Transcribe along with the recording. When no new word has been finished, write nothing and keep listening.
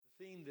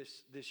theme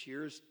this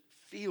year is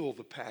feel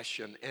the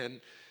passion. And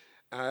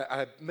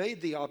I've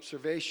made the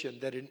observation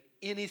that in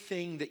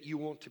anything that you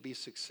want to be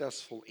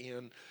successful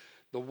in,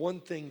 the one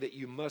thing that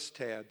you must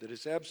have that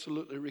is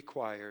absolutely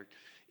required,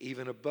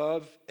 even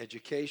above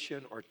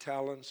education or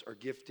talents or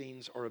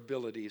giftings or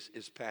abilities,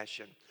 is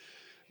passion.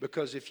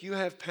 Because if you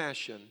have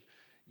passion,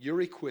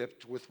 you're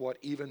equipped with what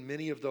even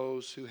many of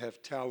those who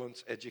have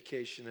talents,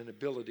 education, and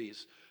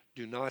abilities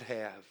do not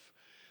have.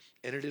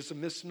 And it is a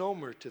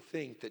misnomer to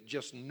think that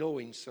just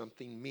knowing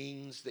something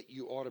means that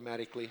you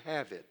automatically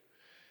have it.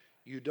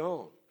 You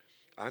don't.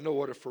 I know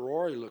what a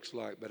Ferrari looks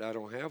like, but I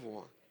don't have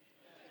one.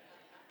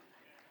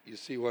 You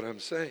see what I'm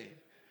saying?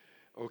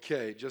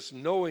 Okay, just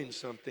knowing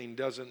something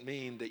doesn't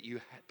mean that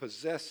you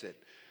possess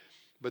it.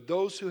 But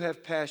those who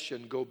have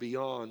passion go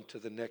beyond to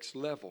the next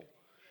level.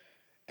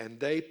 And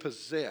they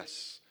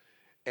possess.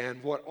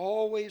 And what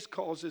always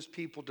causes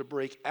people to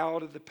break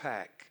out of the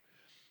pack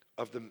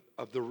of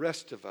the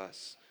rest of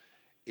us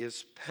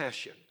is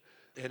passion.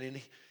 And in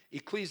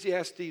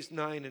Ecclesiastes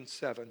 9 and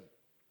 7,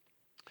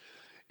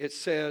 it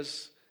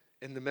says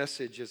in the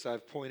Message, as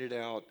I've pointed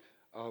out,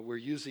 we're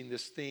using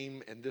this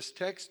theme and this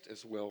text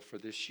as well for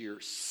this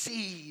year,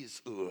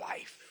 seize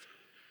life.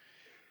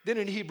 Then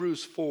in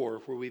Hebrews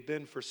 4, where we've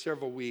been for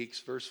several weeks,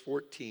 verse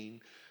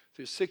 14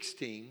 through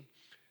 16,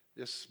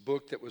 this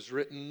book that was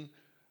written,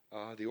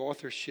 the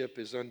authorship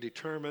is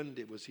undetermined.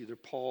 It was either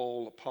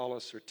Paul,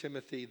 Apollos, or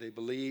Timothy, they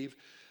believe.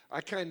 I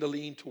kind of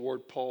lean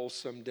toward Paul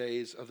some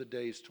days, other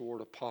days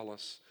toward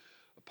Apollos.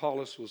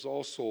 Apollos was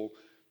also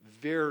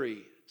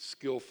very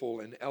skillful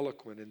and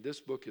eloquent, and this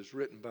book is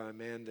written by a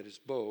man that is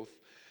both,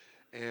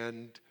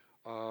 and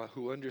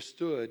who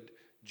understood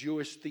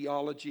Jewish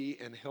theology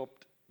and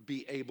helped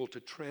be able to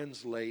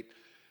translate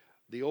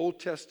the Old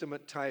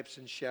Testament types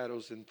and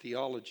shadows in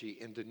theology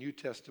into New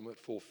Testament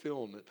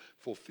fulfillment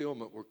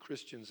where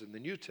Christians in the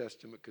New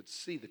Testament could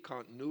see the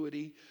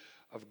continuity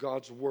of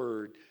God's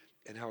Word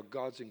and how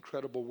God's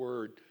incredible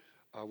Word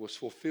was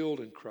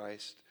fulfilled in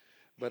Christ.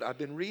 But I've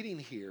been reading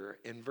here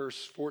in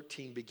verse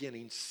 14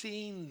 beginning,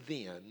 seeing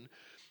then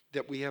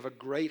that we have a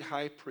great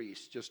high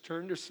priest. Just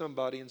turn to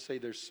somebody and say,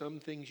 there's some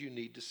things you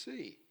need to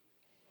see.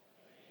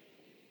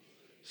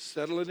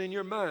 Settle it in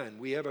your mind.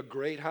 We have a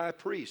great high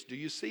priest. Do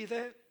you see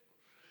that?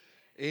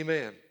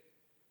 Amen.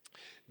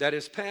 That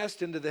is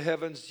passed into the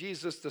heavens,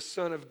 Jesus, the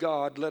Son of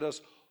God. Let us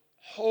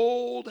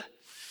hold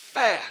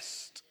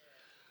fast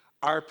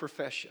our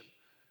profession.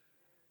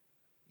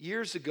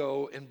 Years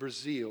ago in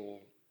Brazil,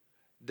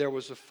 there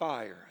was a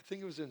fire. I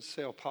think it was in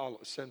São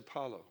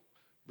Paulo,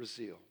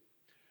 Brazil.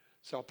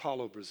 Sao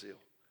Paulo, Brazil.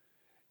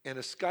 And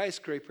a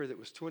skyscraper that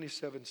was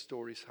 27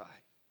 stories high.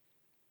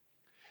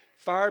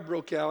 Fire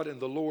broke out in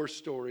the lower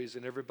stories,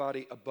 and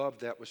everybody above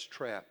that was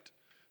trapped.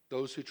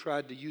 Those who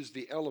tried to use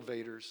the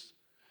elevators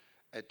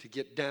to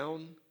get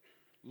down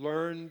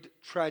learned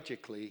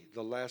tragically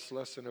the last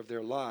lesson of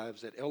their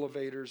lives, that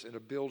elevators in a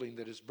building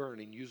that is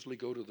burning usually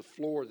go to the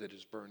floor that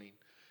is burning.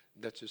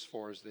 That's as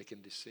far as they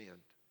can descend.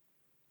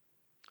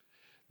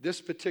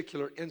 This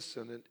particular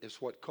incident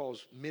is what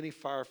caused many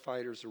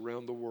firefighters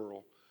around the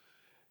world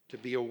to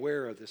be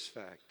aware of this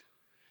fact.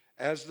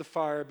 As the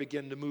fire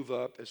began to move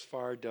up, as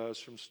fire does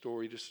from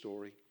story to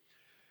story,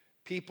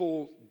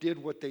 people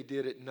did what they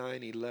did at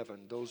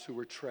 9/11, those who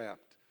were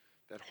trapped,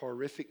 that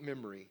horrific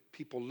memory.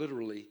 People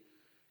literally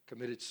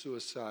committed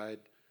suicide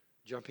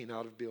jumping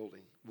out of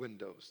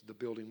the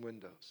building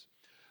windows.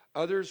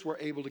 Others were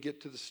able to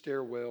get to the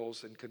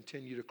stairwells and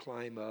continue to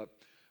climb up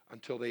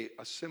until they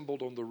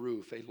assembled on the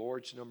roof, a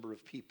large number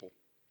of people.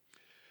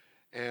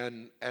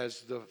 And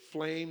as the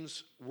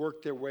flames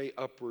worked their way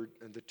upward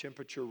and the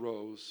temperature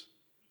rose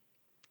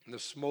and the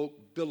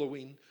smoke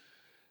billowing,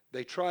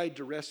 they tried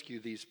to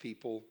rescue these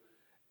people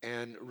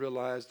and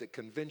realized that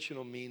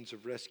conventional means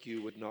of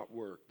rescue would not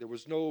work. There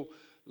was no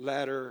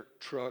ladder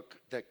truck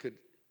that could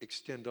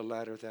extend a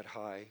ladder that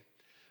high.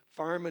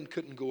 Firemen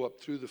couldn't go up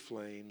through the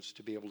flames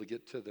to be able to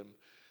get to them.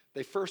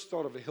 They first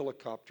thought of a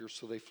helicopter,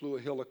 so they flew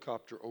a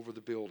helicopter over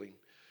the building.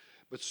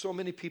 But so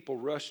many people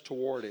rushed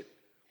toward it,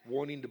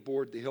 wanting to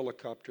board the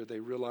helicopter, they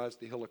realized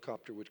the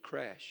helicopter would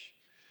crash.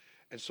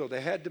 And so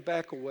they had to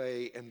back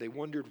away, and they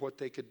wondered what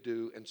they could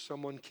do, and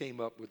someone came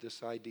up with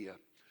this idea.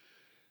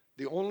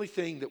 The only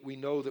thing that we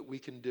know that we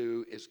can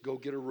do is go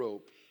get a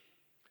rope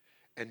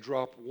and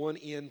drop one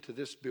end to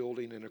this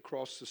building, and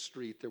across the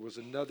street there was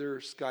another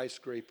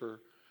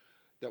skyscraper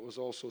that was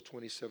also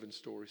 27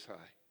 stories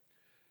high.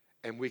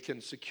 And we can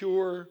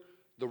secure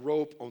the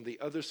rope on the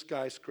other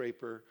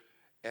skyscraper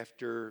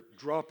after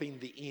dropping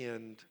the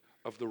end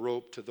of the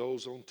rope to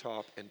those on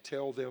top and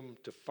tell them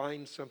to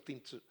find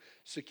something to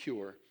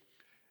secure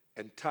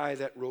and tie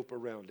that rope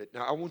around it.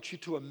 Now, I want you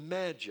to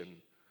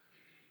imagine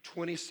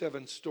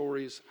 27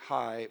 stories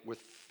high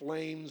with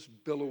flames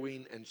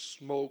billowing and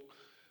smoke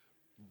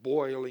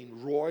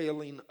boiling,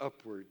 roiling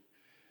upward.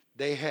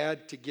 They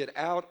had to get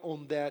out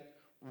on that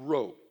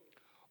rope.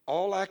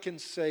 All I can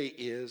say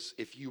is,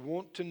 if you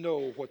want to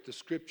know what the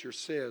scripture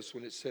says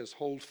when it says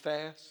hold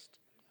fast,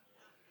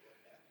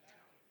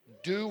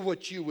 do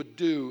what you would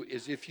do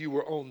as if you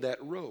were on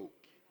that rope.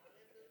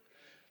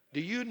 Do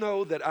you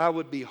know that I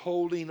would be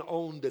holding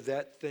on to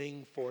that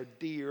thing for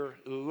dear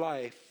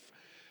life?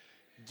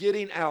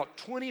 Getting out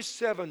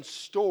 27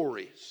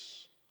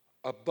 stories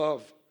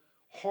above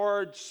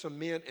hard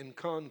cement and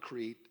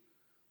concrete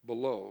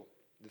below,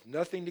 with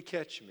nothing to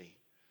catch me,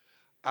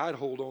 I'd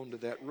hold on to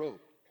that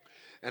rope.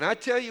 And I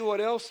tell you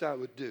what else I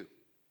would do.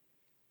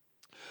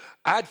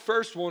 I'd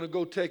first want to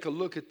go take a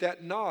look at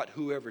that knot,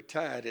 whoever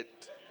tied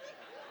it.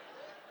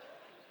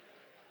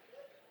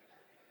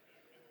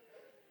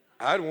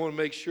 I'd want to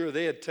make sure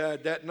they had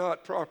tied that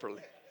knot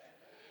properly.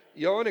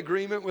 Y'all in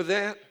agreement with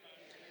that?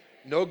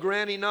 No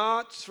granny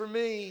knots for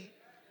me.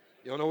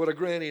 Y'all know what a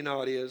granny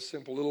knot is,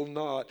 simple little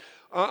knot.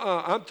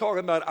 I'm talking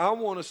about I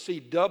want to see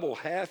double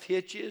half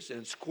hitches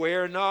and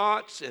square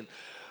knots, and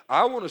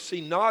I want to see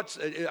knots.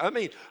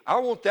 I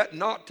want that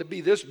knot to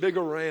be this big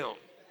around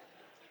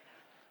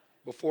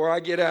before I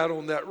get out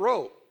on that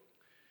rope.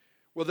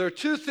 Well, there are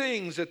two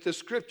things that the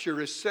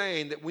scripture is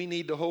saying that we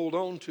need to hold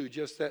on to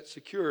just that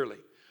securely.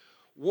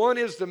 One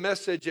is the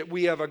message that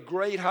we have a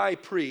great high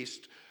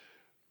priest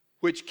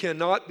which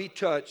cannot be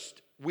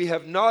touched. We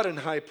have not an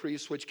high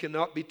priest which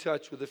cannot be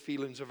touched with the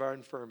feelings of our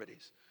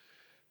infirmities.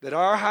 That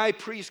our high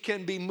priest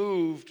can be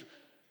moved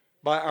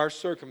by our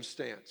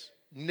circumstance.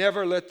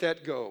 Never let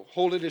that go.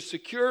 Hold it as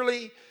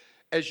securely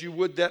as you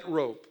would that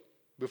rope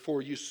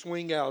before you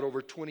swing out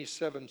over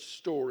 27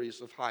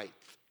 stories of height.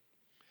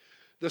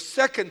 The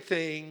second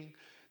thing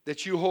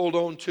that you hold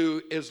on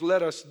to is,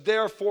 let us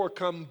therefore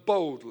come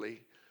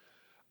boldly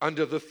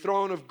under the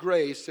throne of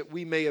grace that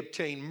we may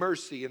obtain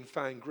mercy and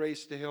find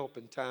grace to help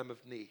in time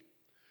of need.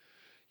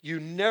 You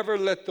never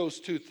let those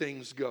two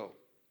things go.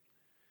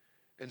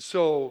 And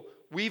so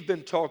we've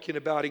been talking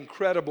about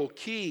incredible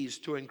keys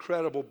to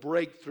incredible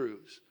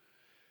breakthroughs.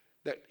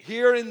 That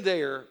here and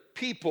there,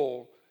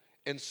 people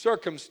and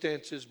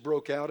circumstances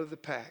broke out of the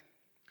pack.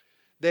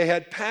 They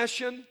had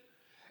passion,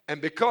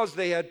 and because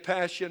they had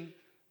passion,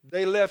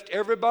 they left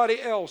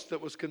everybody else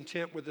that was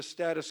content with the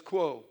status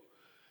quo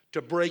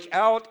to break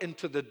out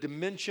into the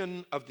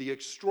dimension of the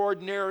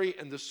extraordinary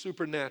and the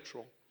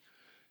supernatural,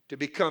 to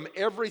become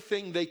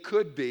everything they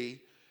could be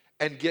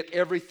and get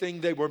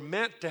everything they were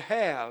meant to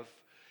have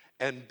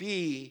and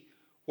be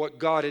what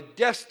God had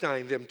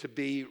destined them to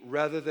be,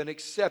 rather than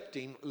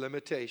accepting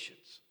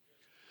limitations.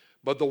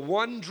 But the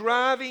one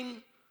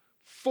driving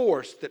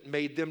force that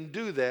made them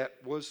do that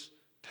was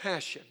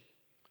passion.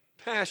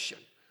 Passion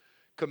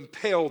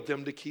compelled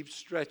them to keep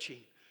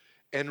stretching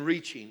and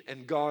reaching,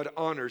 and God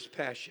honors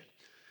passion.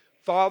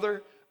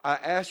 Father, I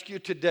ask you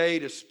today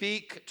to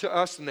speak to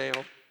us now.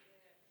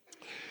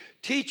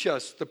 Teach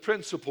us the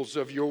principles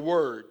of your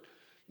word,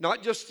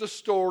 not just the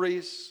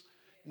stories,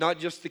 not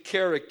just the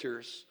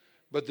characters,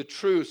 but the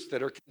truths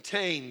that are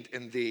contained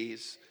in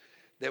these,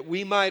 that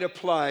we might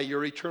apply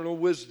your eternal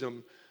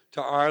wisdom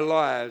to our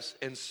lives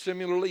and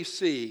similarly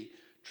see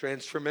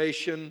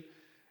transformation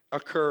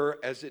occur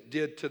as it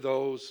did to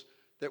those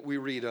that we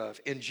read of.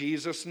 In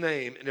Jesus'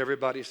 name, and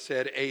everybody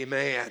said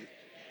amen.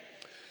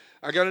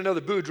 I got another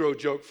Boudreaux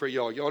joke for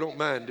y'all. Y'all don't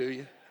mind, do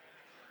you?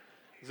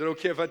 Is it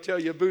okay if I tell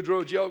you a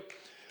Boudreaux joke?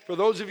 For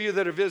those of you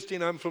that are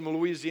visiting, I'm from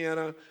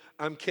Louisiana.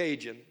 I'm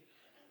Cajun.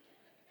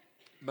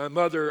 My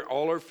mother,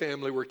 all her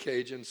family were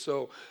Cajun,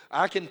 so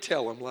I can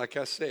tell them, like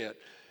I said.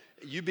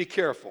 You be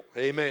careful.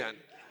 Amen.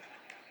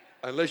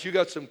 Unless you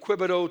got some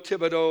Quibido,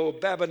 Thibodeau,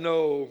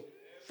 Babineau,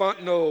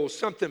 Fontenot,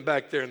 something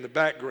back there in the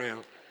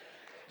background.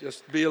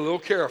 Just be a little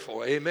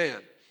careful. Amen.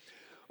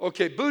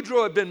 Okay,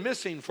 Boudreaux had been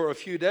missing for a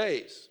few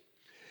days.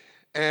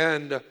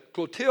 And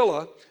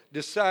Clotilda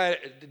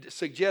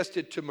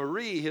suggested to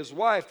Marie, his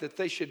wife, that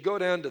they should go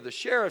down to the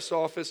sheriff's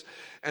office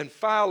and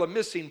file a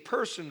missing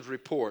persons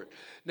report.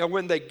 Now,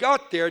 when they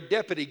got there,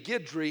 Deputy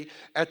Guidry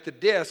at the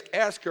desk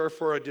asked her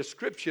for a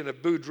description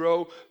of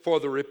Boudreaux for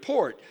the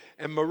report.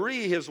 And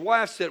Marie, his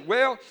wife, said,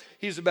 well,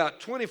 he's about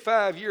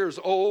 25 years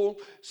old,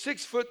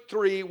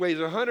 6'3", weighs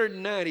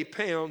 190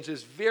 pounds,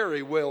 is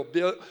very well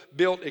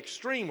built,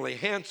 extremely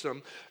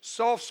handsome,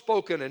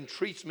 soft-spoken, and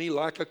treats me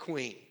like a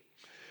queen.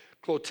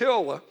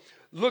 Clotilda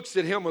looks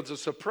at him with a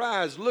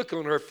surprised look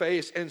on her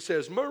face and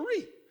says,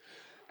 Marie,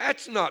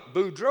 that's not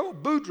Boudreaux.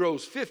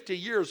 Boudreaux's 50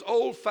 years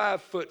old,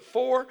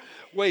 5'4",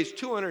 weighs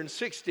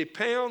 260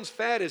 pounds,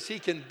 fat as he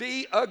can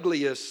be,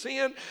 ugly as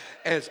sin,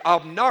 as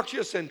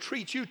obnoxious, and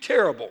treats you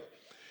terrible.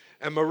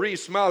 And Marie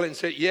smiling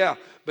said, yeah,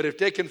 but if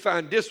they can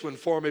find this one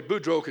for me,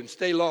 Boudreaux can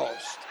stay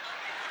lost.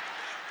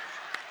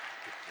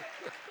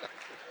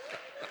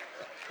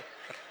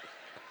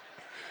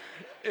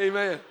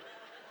 Amen.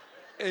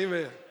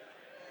 Amen.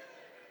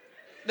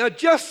 Now,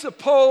 just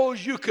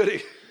suppose you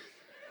could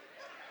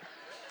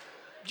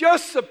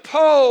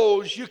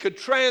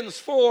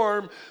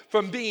transform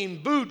from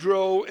being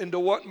Boudreaux into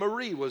what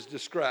Marie was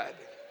describing.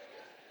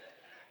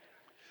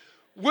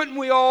 Wouldn't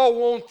we all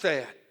want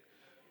that?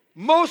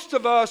 Most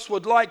of us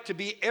would like to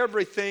be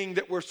everything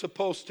that we're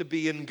supposed to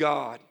be in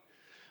God.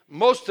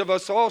 Most of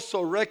us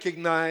also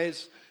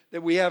recognize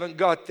that we haven't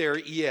got there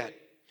yet.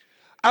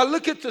 I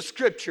look at the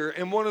scripture,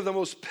 and one of the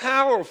most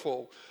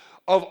powerful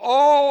of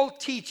all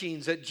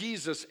teachings that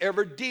Jesus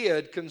ever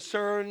did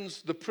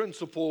concerns the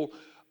principle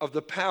of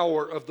the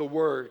power of the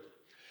word.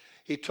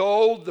 He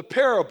told the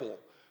parable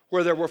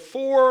where there were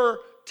 4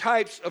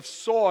 types of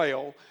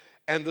soil,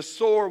 and the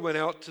sower went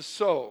out to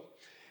sow.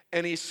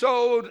 And he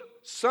sowed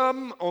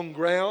some on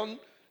ground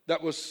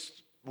that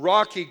was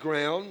rocky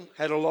ground,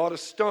 had a lot of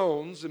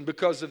stones, and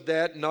because of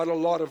that, not a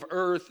lot of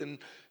earth, and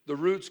the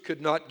roots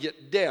could not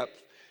get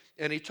depth.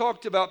 And he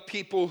talked about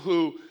people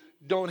who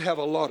don't have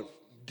a lot of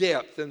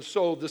depth. And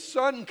so the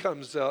sun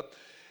comes up,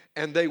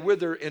 and they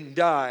wither and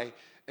die.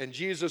 And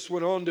Jesus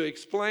went on to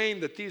explain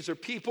that these are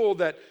people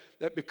that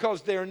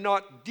because they're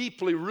not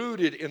deeply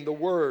rooted in the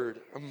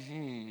Word,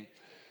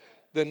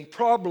 then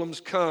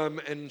problems come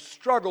and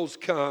struggles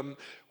come,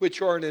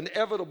 which are an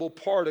inevitable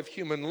part of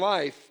human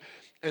life,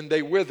 and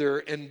they wither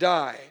and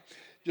die.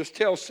 Just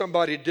tell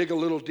somebody, dig a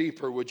little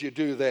deeper. Would you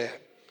do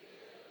that?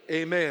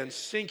 Amen.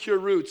 Sink your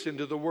roots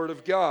into the Word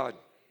of God.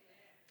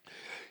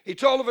 He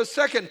told of a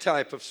second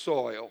type of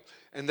soil,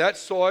 and that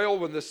soil,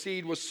 when the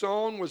seed was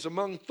sown, was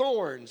among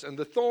thorns, and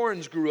the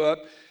thorns grew up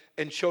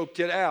and choked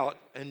it out.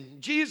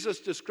 And Jesus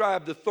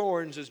described the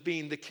thorns as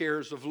being the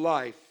cares of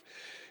life.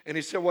 And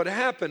he said what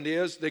happened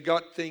is they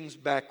got things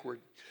backward.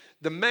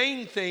 The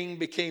main thing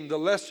became the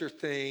lesser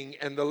thing,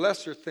 and the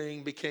lesser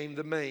thing became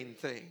the main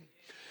thing.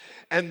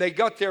 And they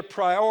got their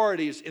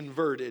priorities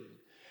inverted.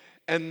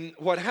 And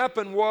what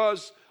happened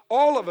was,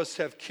 all of us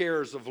have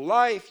cares of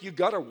life. You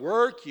got to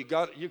work.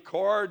 Your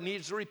car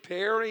needs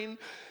repairing.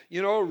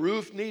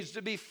 Roof needs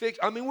to be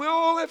fixed. We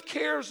all have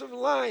cares of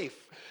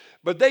life.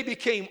 But they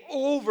became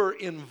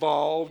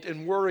over-involved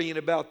in worrying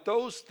about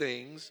those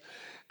things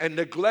and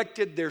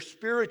neglected their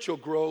spiritual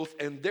growth,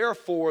 and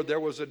therefore there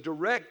was a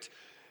direct,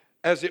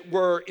 as it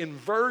were,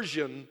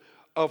 inversion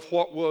of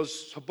what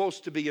was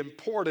supposed to be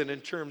important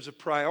in terms of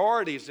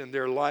priorities in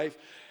their life,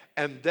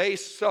 and they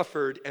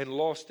suffered and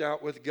lost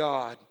out with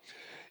God.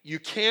 You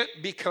can't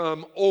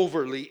become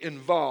overly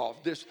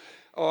involved.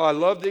 I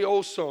love the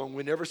old song.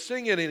 We never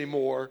sing it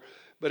anymore,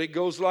 but it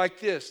goes like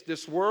this.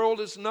 This world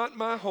is not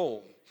my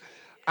home.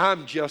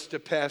 I'm just a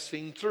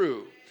passing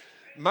through.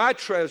 My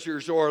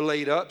treasures are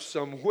laid up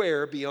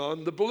somewhere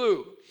beyond the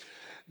blue.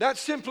 That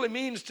simply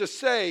means to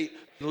say,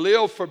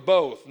 live for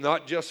both,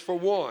 not just for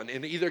one.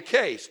 In either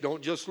case,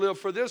 don't just live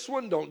for this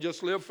one, don't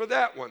just live for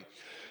that one.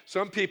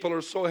 Some people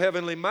are so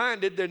heavenly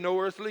minded, they're no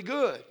earthly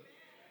good.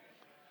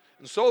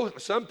 And so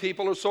some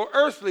people are so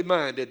earthly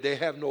minded, they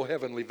have no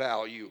heavenly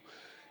value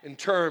in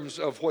terms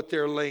of what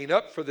they're laying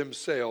up for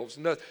themselves.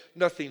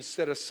 Nothing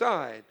set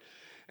aside.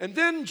 And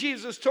then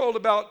Jesus told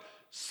about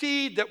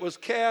seed that was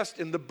cast,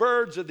 and the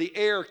birds of the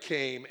air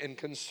came and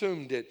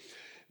consumed it.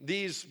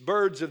 These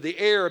birds of the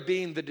air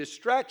being the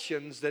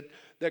distractions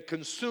that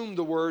consumed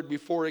the word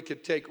before it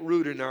could take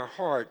root in our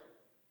heart.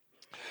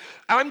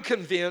 I'm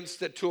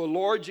convinced that to a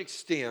large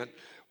extent,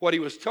 what he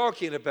was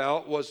talking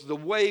about was the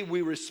way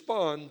we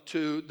respond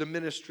to the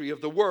ministry of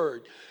the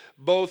word,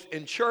 both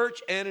in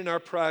church and in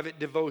our private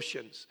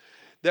devotions.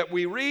 That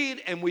we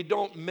read and we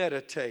don't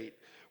meditate.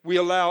 We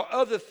allow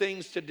other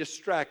things to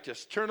distract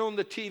us. Turn on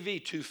the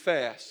TV too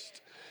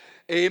fast.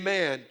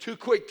 Amen. Too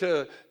quick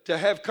to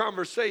have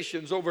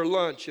conversations over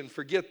lunch and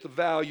forget the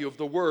value of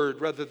the word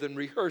rather than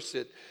rehearse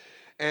it.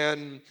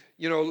 And,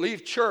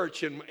 leave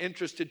church and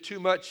interested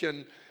too much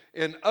in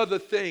other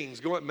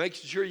things.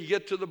 Making sure you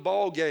get to the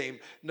ball game.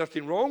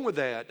 Nothing wrong with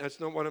that. That's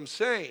not what I'm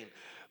saying.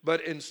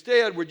 But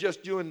instead, we're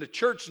just doing the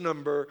church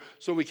number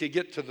so we could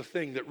get to the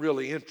thing that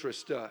really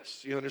interests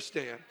us. You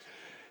understand?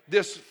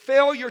 This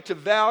failure to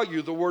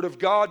value the Word of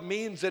God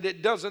means that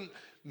it doesn't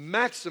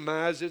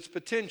maximize its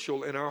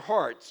potential in our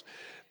hearts.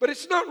 But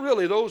it's not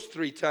really those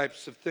 3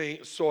 types of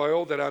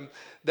soil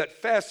that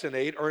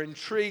fascinate or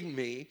intrigue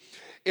me.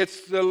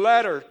 It's the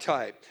latter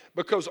type,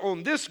 because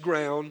on this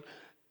ground,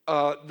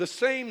 the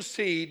same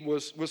seed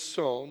was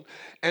sown,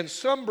 and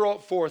some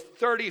brought forth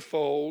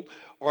 30-fold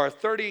or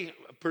 30%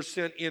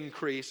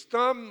 increase,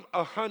 some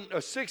a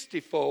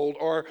 60-fold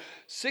or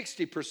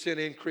 60%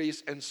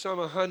 increase, and some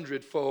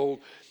 100-fold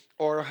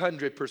or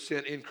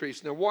 100%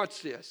 increase. Now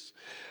watch this,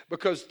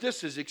 because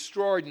this is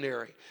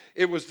extraordinary.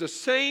 It was the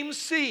same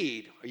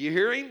seed. Are you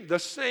hearing? The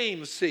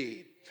same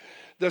seed.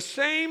 The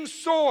same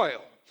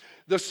soil.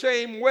 The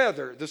same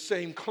weather, the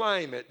same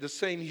climate, the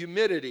same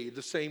humidity,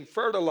 the same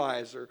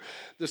fertilizer,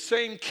 the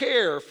same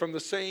care from the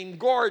same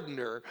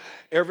gardener.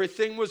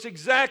 Everything was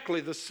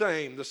exactly the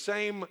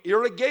same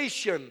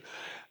irrigation.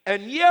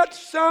 And yet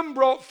some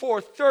brought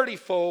forth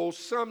 30-fold,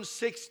 some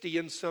 60,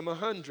 and some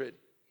 100.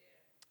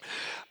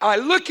 I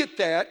look at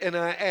that and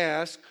I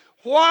ask,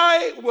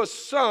 why was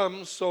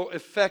some so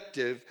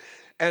effective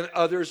and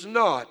others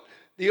not?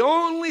 The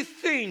only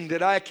thing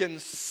that I can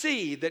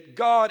see that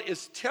God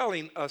is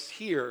telling us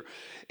here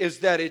is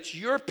that it's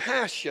your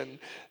passion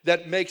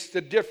that makes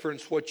the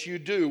difference what you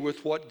do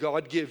with what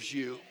God gives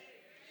you.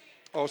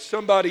 Oh,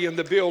 somebody in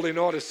the building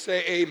ought to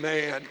say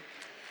amen.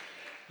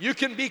 You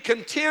can be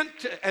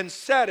content and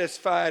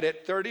satisfied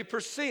at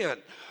 30%,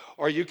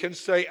 or you can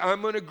say,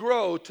 I'm going to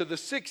grow to the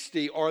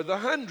 60 or the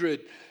 100%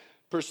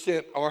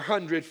 or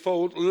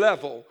 100-fold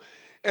level.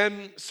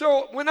 And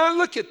so when I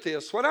look at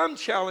this, what I'm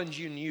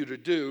challenging you to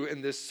do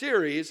in this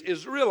series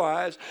is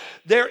realize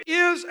there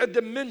is a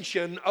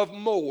dimension of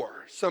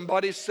more.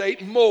 Somebody say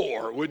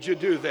more. Would you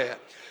do that?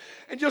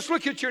 And just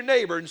look at your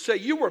neighbor and say,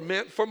 you were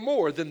meant for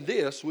more than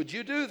this. Would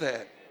you do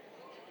that?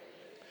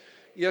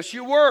 Yes,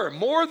 you were.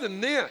 More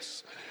than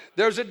this.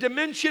 There's a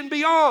dimension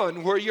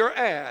beyond where you're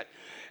at.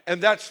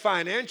 And that's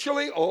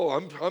financially. Oh,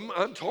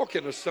 I'm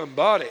talking to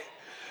somebody.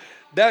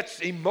 That's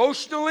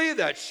emotionally.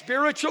 That's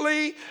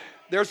spiritually.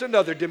 There's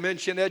another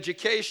dimension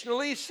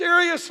educationally.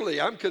 Seriously,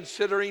 I'm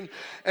considering,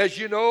 as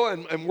you know,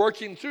 and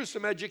working through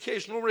some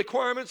educational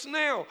requirements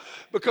now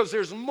because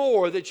there's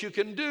more that you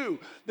can do.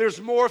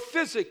 There's more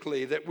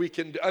physically that we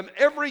can do.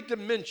 Every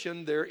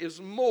dimension there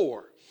is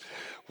more.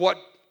 What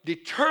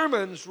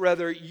determines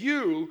whether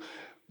you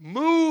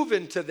move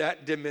into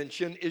that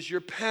dimension is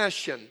your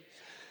passion.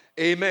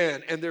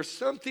 Amen. And there's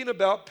something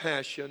about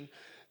passion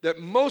that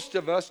most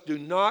of us do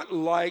not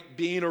like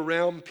being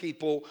around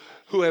people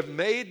who have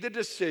made the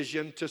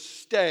decision to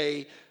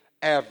stay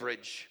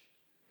average.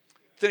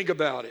 Think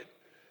about it.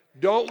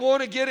 Don't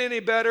want to get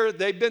any better.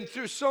 They've been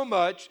through so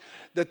much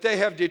that they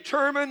have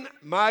determined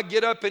my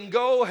get up and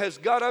go has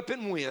got up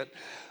and went.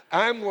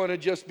 I'm going to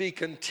just be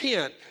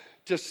content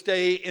to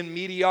stay in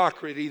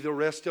mediocrity the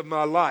rest of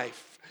my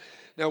life.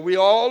 Now, we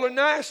all are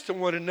nice to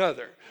one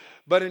another.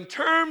 But in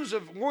terms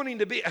of wanting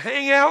to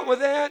hang out with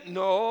that,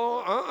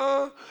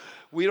 no,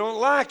 we don't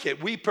like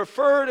it. We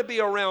prefer to be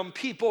around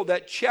people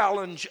that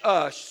challenge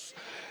us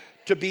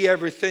to be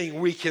everything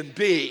we can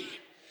be.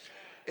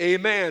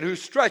 Amen. Who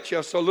stretch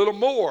us a little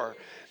more.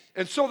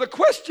 And so the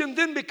question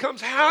then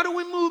becomes, how do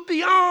we move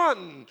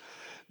beyond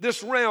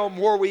this realm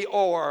where we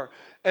are?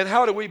 And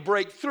how do we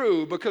break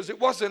through? Because it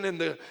wasn't in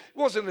the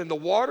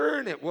water,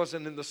 and it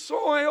wasn't in the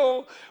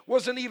soil,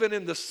 wasn't even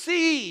in the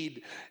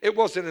seed. It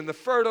wasn't in the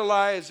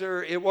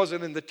fertilizer. It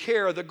wasn't in the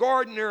care of the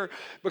gardener.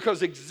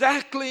 Because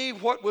exactly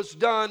what was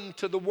done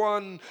to the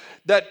one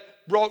that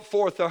brought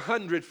forth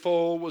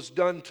 100-fold was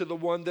done to the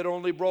one that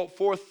only brought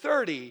forth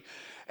 30,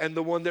 and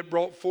the one that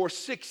brought forth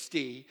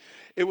 60.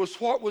 It was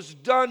what was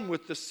done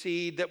with the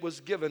seed that was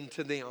given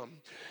to them.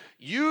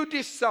 You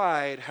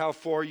decide how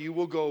far you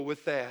will go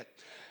with that.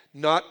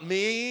 Not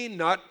me,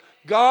 not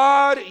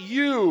God.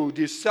 You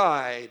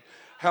decide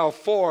how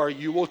far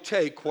you will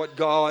take what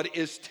God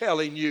is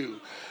telling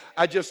you.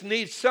 I just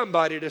need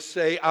somebody to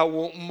say, I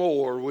want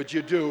more. Would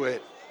you do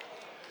it?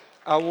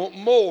 I want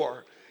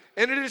more.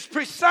 And it is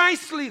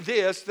precisely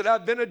this that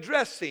I've been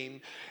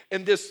addressing.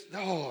 And this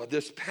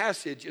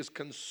passage is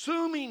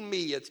consuming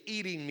me. It's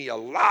eating me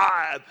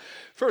alive.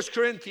 1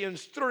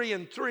 Corinthians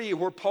 3:3,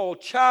 where Paul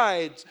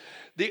chides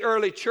the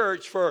early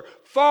church for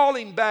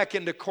falling back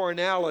into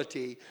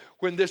carnality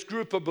when this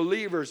group of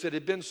believers that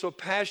had been so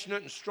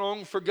passionate and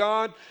strong for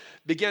God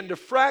began to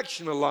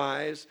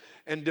fractionalize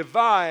and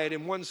divide.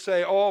 And one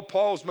say, oh,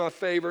 Paul's my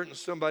favorite. And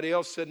somebody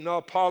else said, no,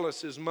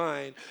 Apollos is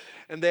mine.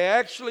 And they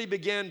actually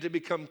began to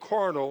become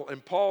carnal.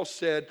 And Paul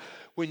said,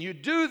 when you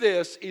do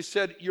this, he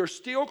said, you're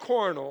still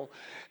carnal.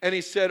 And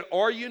he said,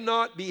 are you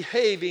not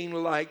behaving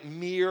like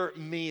mere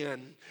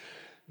men?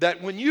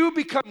 That when you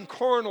become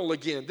carnal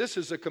again, this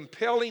is a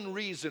compelling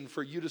reason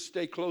for you to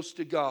stay close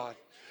to God.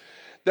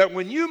 That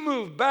when you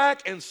move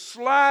back and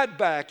slide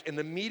back in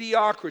the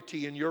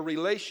mediocrity in your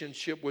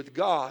relationship with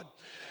God,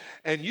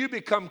 and you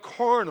become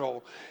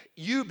carnal,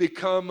 you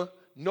become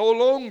no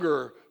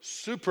longer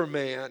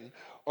Superman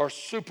or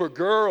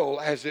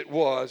Supergirl as it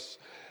was,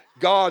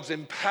 God's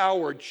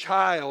empowered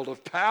child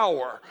of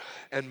power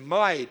and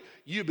might.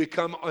 You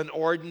become an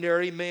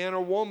ordinary man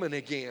or woman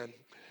again.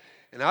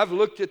 And I've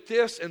looked at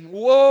this and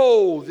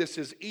whoa, this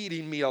is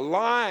eating me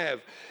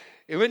alive.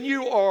 And when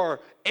you are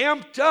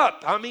amped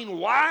up,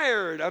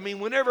 wired,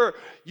 whenever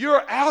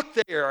you're out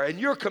there and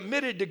you're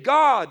committed to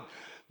God,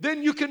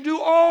 then you can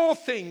do all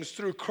things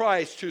through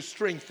Christ who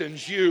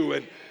strengthens you.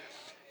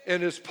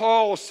 And as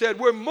Paul said,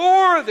 we're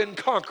more than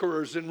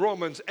conquerors in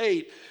Romans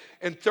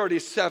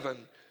 8:37.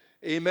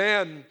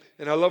 Amen.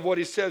 And I love what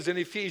he says in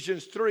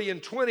Ephesians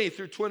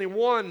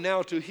 3:20-21.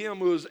 Now to him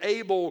who is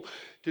able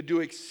to do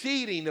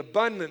exceeding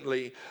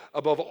abundantly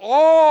above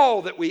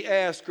all that we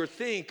ask or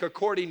think,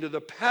 according to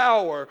the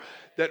power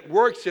that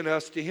works in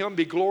us, to him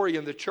be glory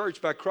in the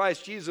church by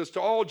Christ Jesus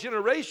to all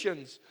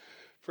generations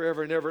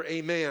forever and ever.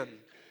 Amen.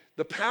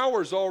 The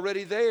power's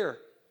already there.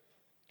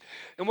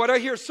 And what I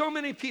hear so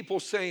many people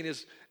saying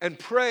is, and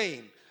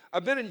praying.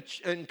 I've been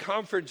in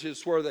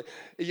conferences where the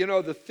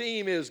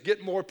theme is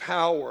get more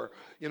power.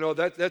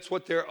 That's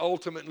what they're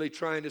ultimately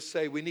trying to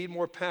say. We need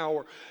more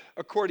power.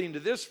 According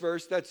to this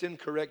verse, that's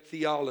incorrect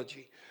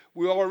theology.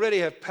 We already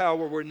have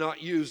power we're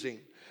not using.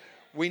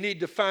 We need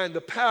to find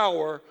the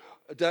power,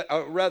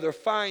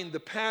 find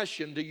the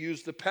passion to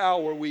use the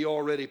power we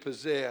already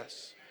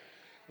possess.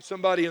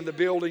 Somebody in the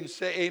building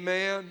say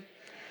amen.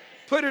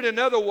 Put it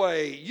another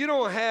way, you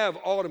don't have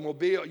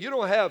automobile, you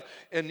don't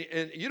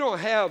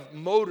have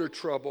motor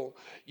trouble,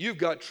 you've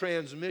got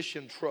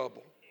transmission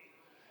trouble.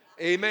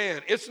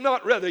 Amen. It's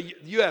not rather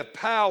you have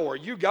power,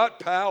 you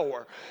got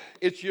power.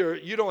 It's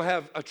you don't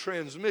have a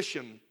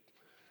transmission,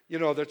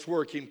 that's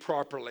working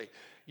properly.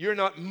 You're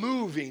not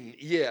moving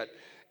yet.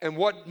 And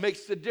what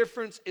makes the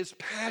difference is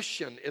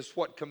passion is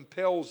what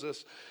compels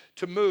us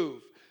to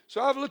move.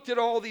 So I've looked at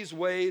all these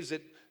ways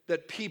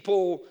that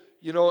people,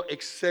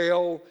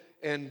 excel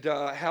and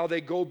how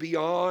they go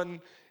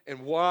beyond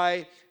and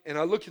why. And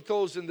I look at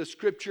those in the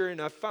scripture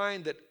and I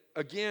find that,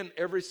 again,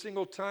 every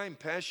single time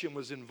passion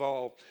was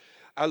involved.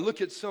 I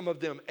look at some of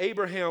them.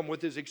 Abraham,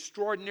 with his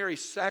extraordinary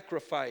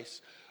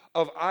sacrifice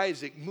of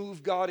Isaac,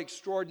 moved God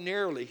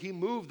extraordinarily. He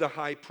moved the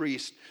high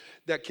priest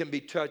that can be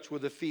touched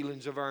with the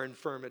feelings of our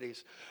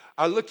infirmities.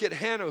 I look at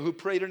Hannah, who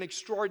prayed an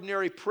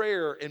extraordinary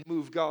prayer and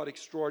moved God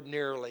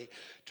extraordinarily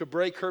to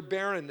break her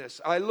barrenness.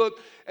 I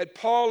look at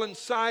Paul and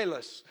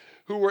Silas,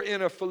 who were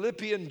in a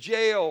Philippian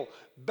jail,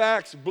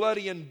 backs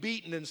bloody and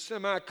beaten and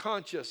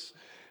semi-conscious,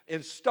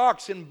 in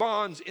stocks and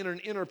bonds in an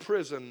inner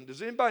prison.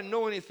 Does anybody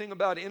know anything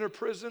about inner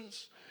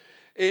prisons?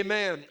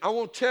 Amen. I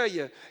won't tell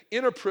you,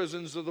 inner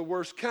prisons are the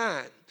worst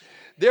kind.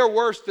 They're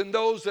worse than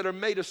those that are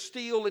made of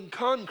steel and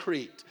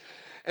concrete.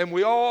 And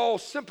we all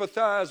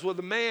sympathize with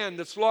a man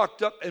that's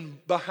locked up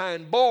and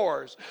behind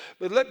bars.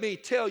 But let me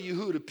tell you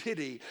who to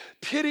pity.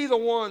 Pity the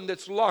one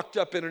that's locked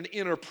up in an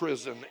inner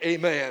prison.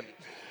 Amen.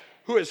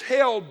 Who is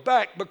held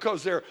back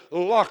because they're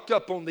locked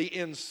up on the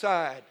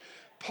inside.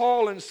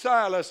 Paul and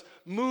Silas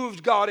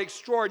moved God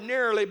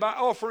extraordinarily by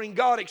offering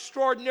God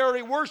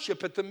extraordinary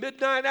worship at the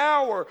midnight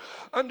hour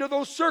under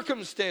those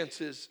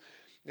circumstances.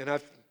 And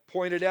I've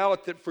pointed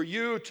out that for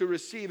you to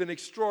receive an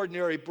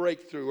extraordinary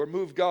breakthrough or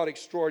move God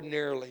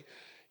extraordinarily,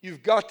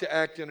 you've got to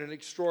act in an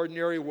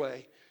extraordinary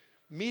way.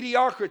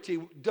 Mediocrity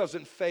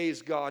doesn't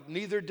faze God,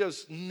 neither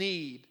does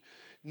need.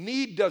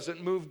 Need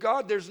doesn't move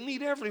God. There's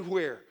need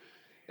everywhere.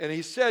 And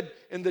he said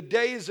in the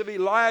days of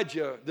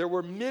Elisha, there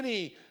were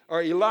many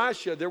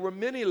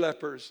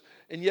lepers,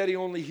 and yet he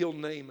only healed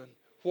Naaman.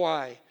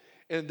 Why?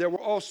 And there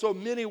were also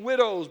many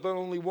widows, but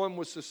only one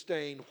was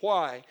sustained.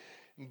 Why?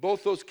 In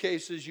both those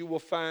cases, you will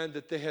find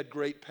that they had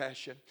great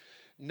passion.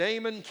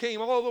 Naaman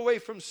came all the way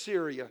from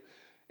Syria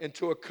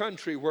into a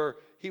country where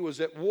he was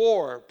at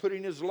war,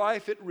 putting his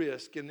life at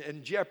risk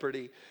and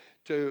jeopardy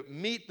to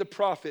meet the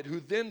prophet, who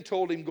then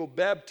told him, go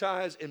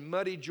baptize in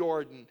muddy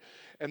Jordan,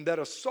 and that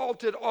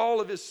assaulted all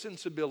of his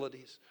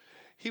sensibilities.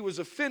 He was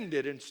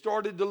offended and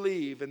started to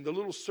leave. And the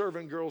little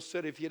servant girl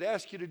said, if he'd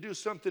asked you to do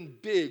something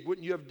big,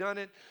 wouldn't you have done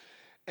it?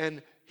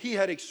 And he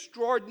had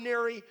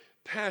extraordinary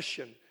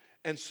passion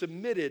and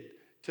submitted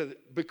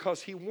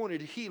because he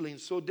wanted healing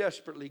so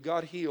desperately.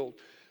 God healed.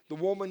 The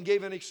woman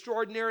gave an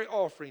extraordinary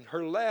offering,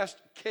 her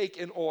last cake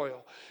and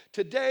oil.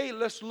 Today,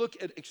 let's look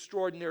at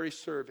extraordinary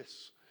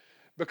service,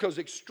 because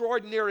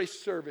extraordinary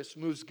service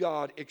moves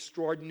God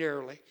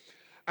extraordinarily.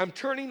 I'm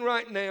turning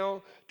right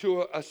now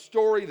to a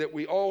story that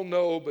we all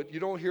know, but you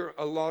don't hear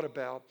a lot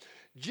about.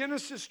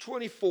 Genesis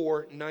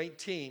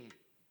 24:19.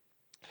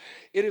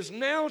 It is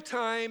now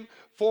time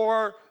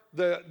for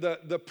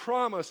the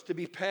promise to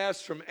be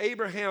passed from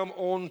Abraham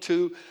on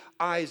to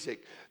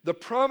Isaac. The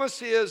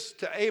promise is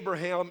to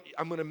Abraham,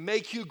 I'm going to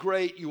make you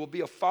great. You will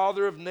be a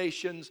father of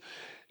nations.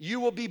 You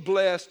will be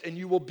blessed and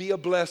you will be a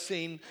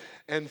blessing.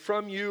 And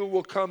from you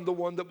will come the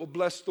one that will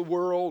bless the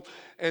world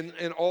and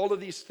all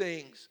of these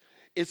things.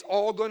 It's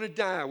all going to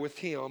die with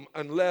him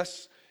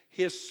unless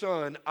his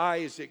son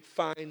Isaac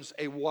finds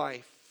a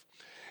wife.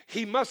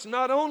 He must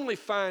not only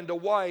find a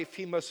wife,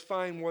 he must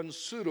find one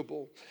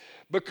suitable.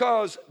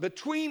 Because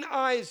between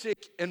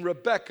Isaac and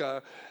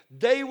Rebekah,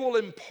 they will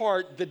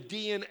impart the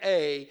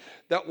DNA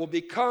that will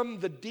become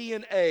the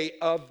DNA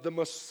of the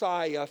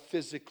Messiah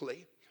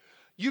physically.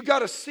 You got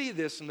to see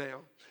this now.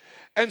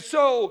 And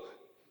so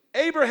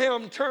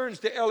Abraham turns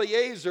to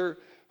Eliezer,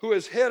 who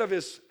is head of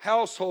his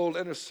household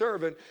and a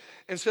servant,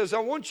 and says, I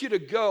want you to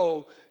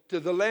go to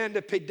the land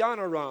of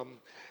Padanaram,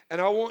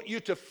 and I want you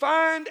to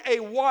find a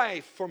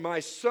wife for my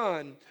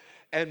son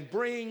and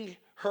bring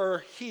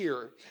her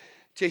here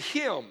to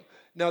him.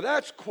 Now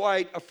that's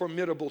quite a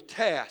formidable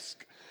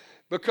task,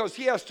 because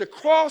he has to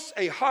cross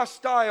a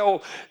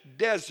hostile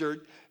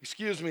desert.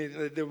 Excuse me,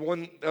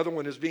 the other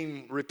one is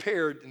being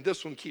repaired, and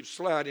this one keeps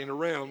sliding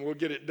around. We'll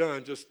get it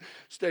done. Just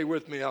stay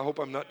with me. I hope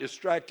I'm not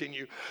distracting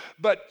you.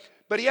 But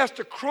he has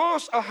to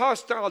cross a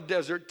hostile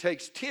desert,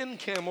 takes 10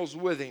 camels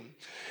with him.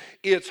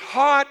 It's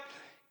hot.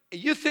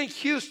 You think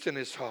Houston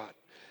is hot.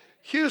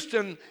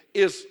 Houston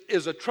is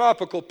a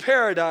tropical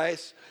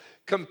paradise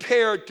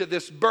compared to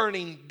this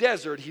burning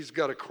desert he's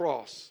got to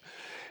cross.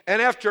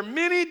 And after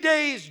many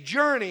days'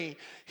 journey,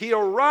 he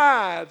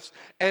arrives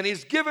and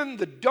he's given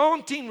the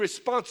daunting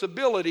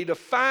responsibility to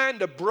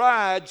find a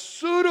bride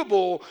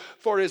suitable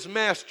for his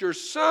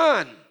master's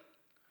son.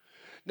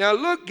 Now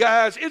look,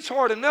 guys, it's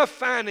hard enough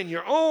finding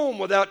your own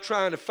without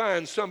trying to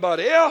find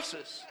somebody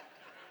else's.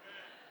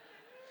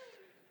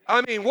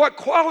 I mean, what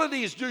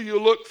qualities do you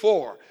look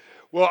for?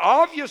 Well,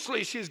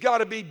 obviously she's got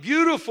to be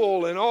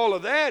beautiful and all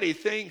of that, he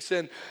thinks,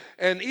 and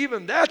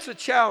even that's a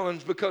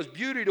challenge, because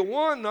beauty to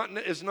one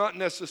is not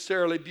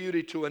necessarily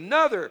beauty to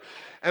another.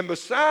 And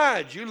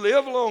besides, you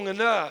live long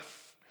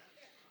enough.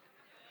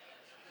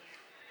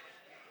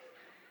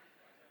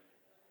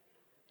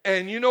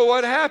 And you know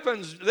what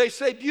happens? They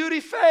say beauty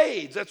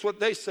fades. That's what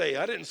they say.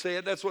 I didn't say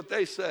it. That's what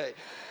they say.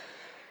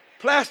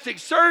 Plastic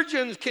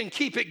surgeons can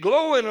keep it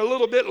glowing a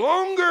little bit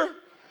longer,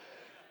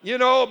 you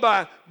know,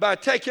 by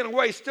taking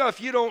away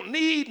stuff you don't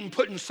need and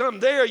putting some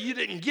there you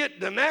didn't get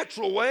the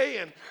natural way.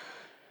 And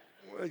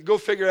go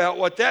figure out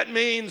what that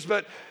means.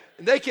 But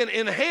they can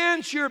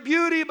enhance your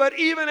beauty, but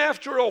even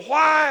after a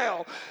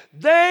while,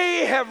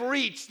 they have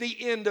reached the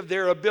end of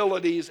their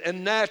abilities,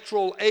 and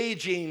natural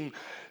aging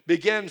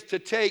begins to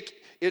take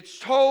its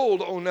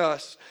toll on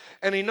us.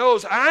 And he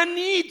knows, I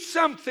need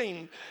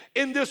something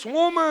in this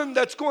woman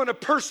that's going to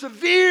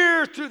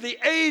persevere through the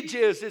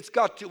ages. It's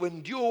got to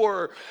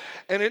endure,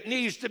 and it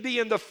needs to be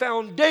in the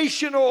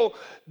foundational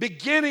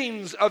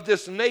beginnings of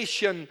this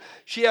nation.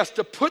 She has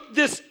to put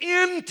this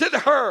into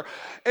her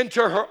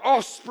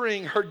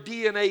offspring. Her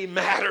DNA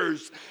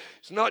matters.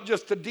 It's not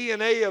just the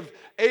DNA of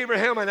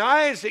Abraham and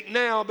Isaac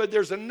now, but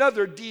there's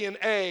another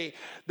DNA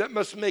that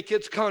must make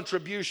its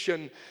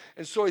contribution.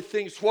 And so he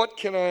thinks, what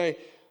can I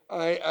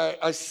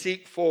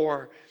seek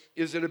for?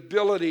 Is it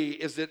ability?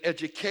 Is it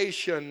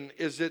education?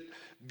 Is it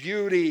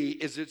beauty?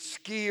 Is it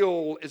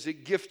skill? Is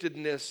it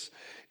giftedness?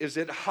 Is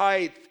it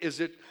height? Is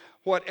it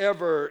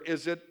whatever?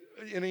 Is it,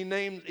 and he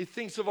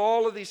thinks of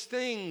all of these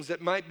things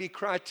that might be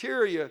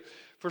criteria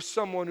for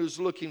someone who's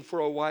looking for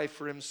a wife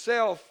for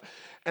himself.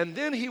 And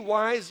then he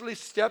wisely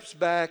steps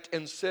back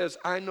and says,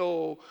 I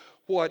know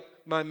what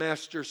my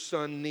master's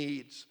son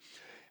needs.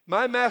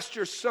 My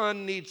master's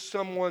son needs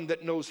someone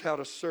that knows how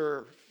to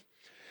serve.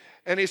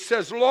 And he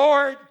says,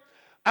 Lord,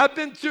 I've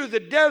been through the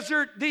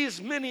desert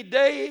these many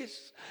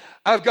days.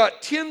 I've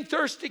got 10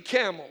 thirsty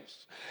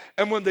camels.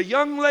 And when the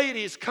young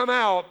ladies come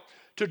out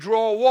to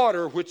draw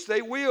water, which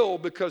they will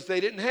because they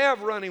didn't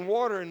have running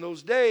water in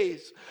those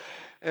days,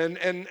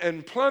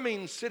 and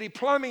plumbing, city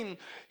plumbing,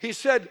 he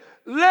said,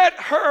 let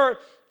her,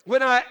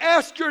 when I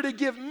ask her to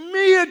give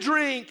me a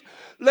drink,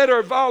 let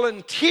her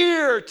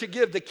volunteer to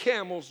give the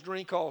camels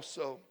drink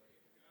also.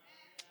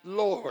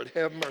 Lord,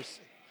 have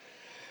mercy.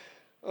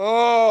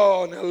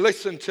 Oh, now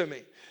listen to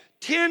me.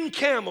 10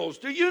 camels.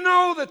 Do you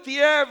know that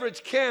the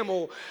average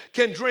camel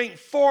can drink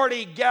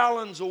 40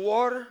 gallons of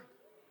water?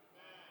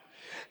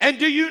 And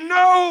do you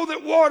know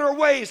that water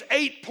weighs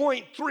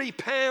 8.3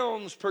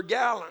 pounds per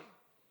gallon?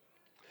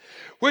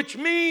 Which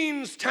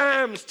means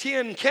times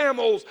 10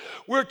 camels,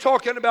 we're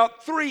talking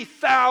about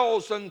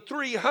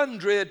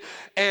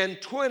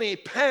 3,320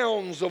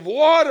 pounds of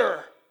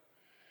water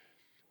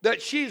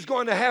that she's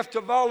going to have to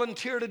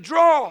volunteer to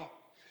draw.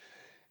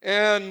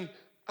 And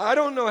I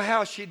don't know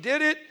how she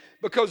did it,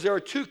 because there are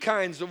two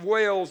kinds of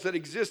wells that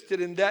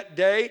existed in that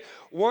day.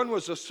 One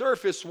was a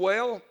surface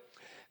well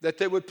that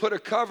they would put a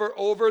cover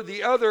over.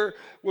 The other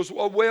was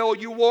a well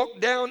you walked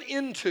down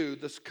into.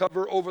 This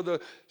cover over the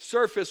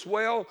surface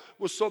well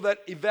was so that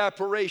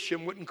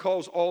evaporation wouldn't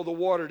cause all the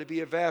water to be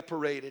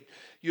evaporated.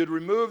 You'd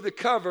remove the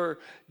cover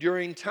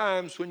during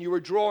times when you were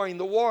drawing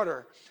the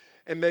water.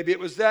 And maybe it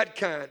was that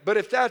kind. But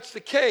if that's the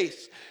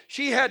case,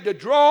 she had to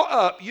draw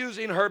up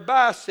using her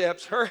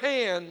biceps, her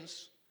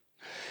hands,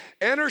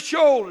 and her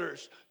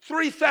shoulders,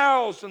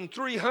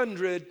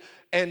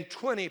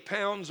 3,320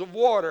 pounds of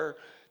water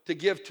to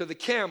give to the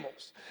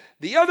camels.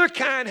 The other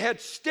kind had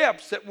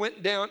steps that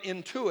went down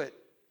into it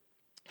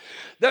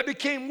that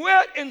became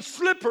wet and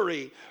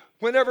slippery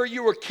whenever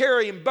you were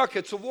carrying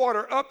buckets of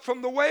water up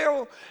from the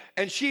well,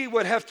 and she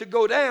would have to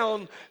go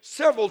down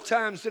several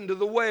times into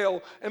the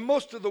well, and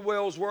most of the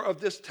wells were of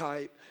this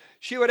type.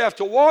 She would have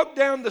to walk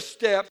down the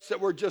steps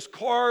that were just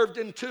carved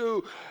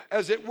into,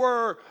 as it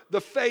were, the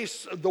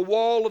face of the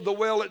wall of the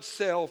well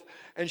itself,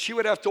 and she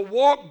would have to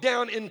walk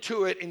down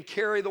into it and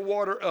carry the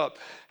water up.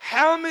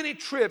 How many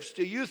trips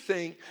do you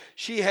think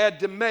she had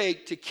to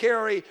make to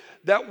carry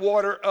that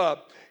water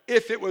up?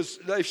 If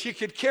she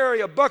could carry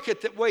a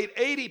bucket that weighed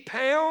 80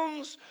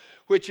 pounds,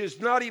 which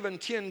is not even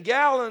 10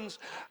 gallons,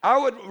 I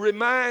would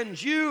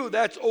remind you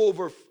that's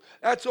over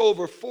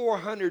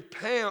 400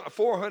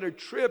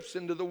 trips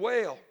into the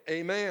well.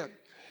 Amen.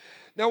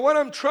 Now, what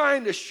I'm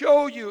trying to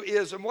show you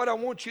is, and what I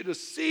want you to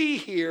see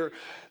here,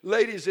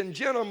 ladies and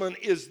gentlemen,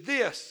 is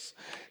this,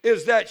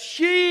 is that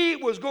she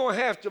was going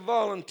to have to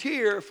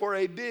volunteer for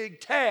a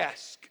big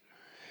task.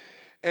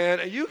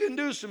 And you can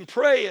do some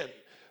praying,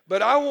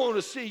 but I want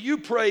to see you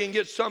pray and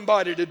get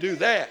somebody to do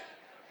that.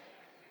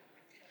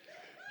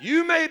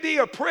 You may be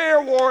a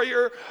prayer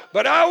warrior,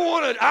 but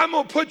I'm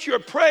going to put your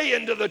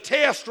praying to the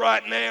test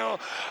right now.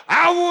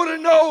 I want to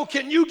know,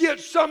 can you get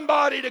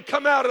somebody to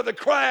come out of the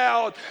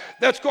crowd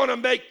that's going to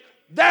make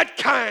that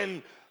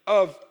kind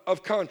of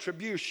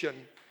contribution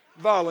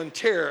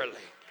voluntarily?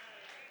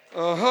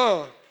 There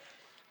are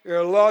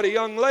a lot of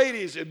young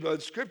ladies,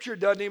 but Scripture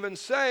doesn't even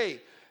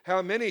say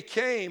how many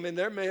came, and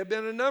there may have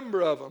been a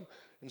number of them.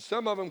 And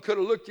some of them could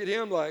have looked at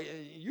him like,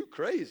 you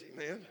crazy,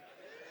 man.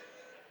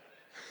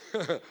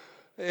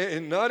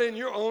 And not in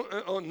your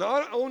own,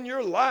 not on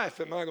your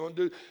life am I going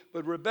to do.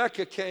 But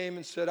Rebecca came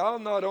and said, I'll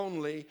not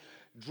only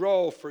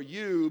draw for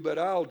you, but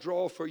I'll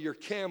draw for your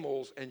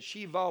camels. And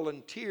she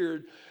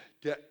volunteered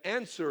to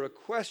answer a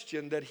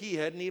question that he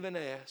hadn't even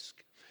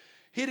asked.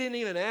 He didn't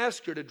even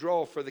ask her to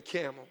draw for the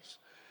camels.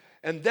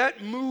 And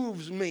that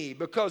moves me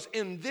because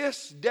in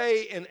this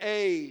day and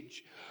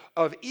age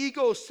of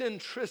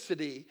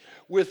egocentricity,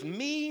 with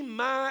me,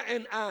 my,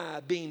 and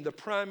I being the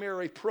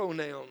primary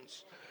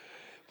pronouns,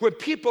 when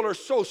people are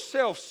so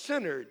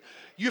self-centered,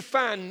 you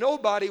find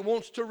nobody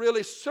wants to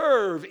really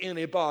serve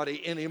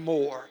anybody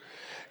anymore.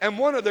 And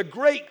one of the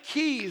great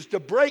keys to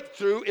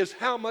breakthrough is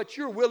how much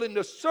you're willing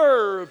to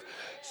serve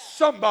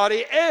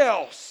somebody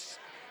else.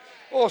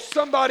 Or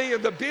somebody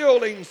in the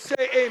building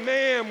say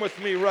amen with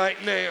me right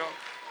now.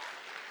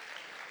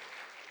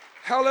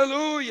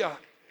 Hallelujah.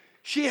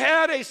 She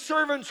had a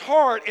servant's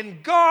heart,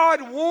 and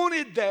God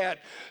wanted that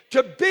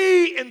to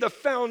be in the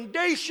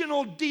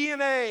foundational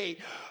DNA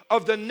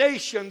of the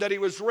nation that he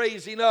was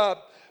raising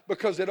up,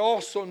 because it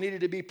also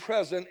needed to be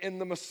present in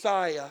the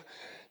Messiah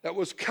that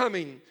was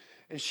coming.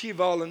 And she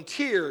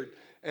volunteered,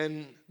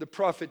 and the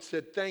prophet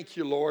said, "Thank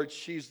you, Lord,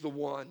 she's the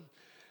one."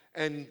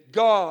 And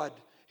God,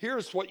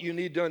 here's what you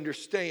need to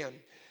understand.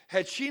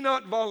 Had she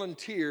not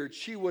volunteered,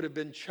 she would have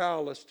been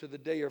childless to the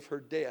day of her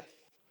death.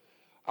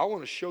 I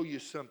want to show you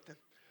something.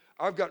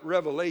 I've got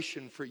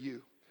revelation for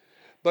you.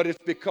 But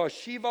it's because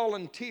she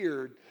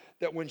volunteered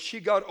that when she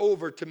got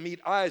over to meet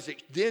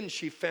Isaac, then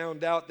she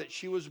found out that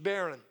she was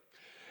barren.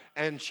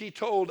 And she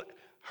told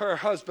her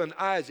husband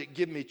Isaac,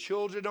 "Give me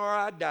children or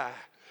I die."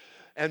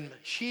 And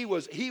he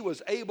was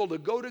able to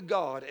go to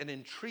God and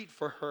entreat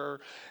for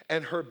her,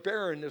 and her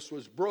barrenness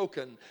was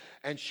broken,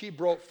 and she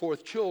brought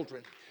forth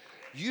children.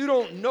 You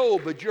don't know,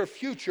 but your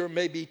future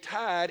may be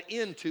tied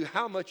into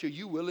how much are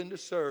you willing to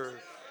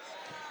serve.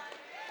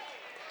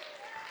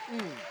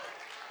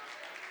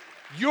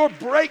 Your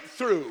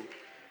breakthrough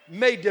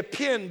may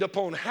depend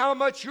upon how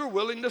much you're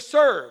willing to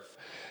serve.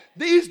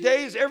 These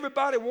days,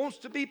 everybody wants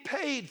to be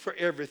paid for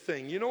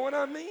everything. You know what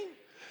I mean?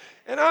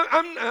 And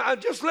I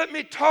just let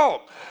me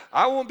talk.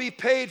 I won't be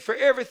paid for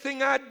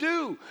everything I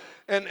do.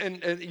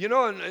 And you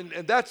know, and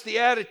that's the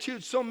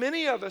attitude so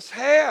many of us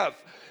have.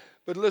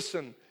 But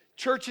listen,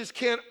 churches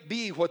can't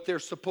be what they're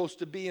supposed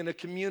to be in a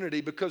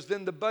community, because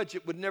then the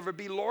budget would never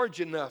be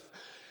large enough.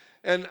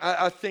 And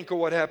I think of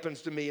what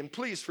happens to me, and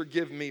please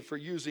forgive me for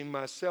using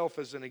myself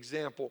as an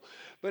example,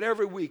 but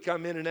every week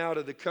I'm in and out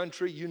of the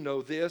country, you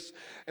know this,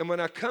 and when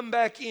I come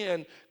back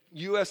in,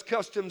 U.S.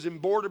 Customs and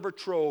Border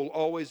Patrol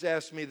always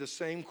ask me the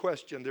same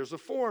question. There's a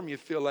form you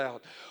fill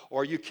out.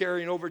 Are you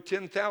carrying over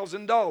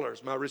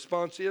 $10,000? My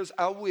response is,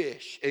 I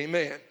wish.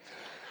 Amen.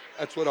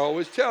 That's what I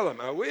always tell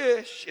them. I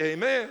wish.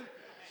 Amen.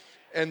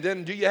 And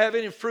then, do you have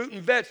any fruit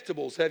and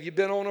vegetables? Have you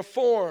been on a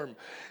farm?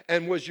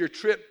 And was your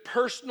trip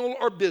personal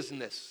or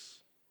business?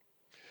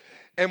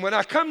 And when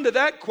I come to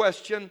that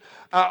question,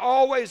 I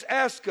always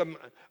ask them,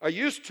 I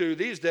used to,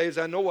 these days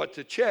I know what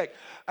to check.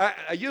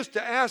 I used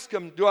to ask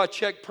them, do I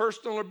check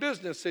personal or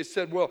business? They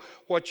said, well,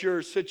 what's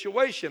your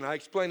situation? I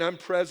explained, I'm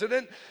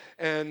president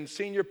and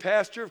senior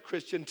pastor of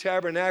Christian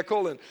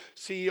Tabernacle and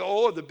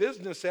CEO of the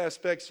business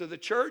aspects of the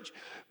church.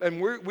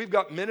 And we've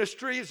got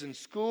ministries and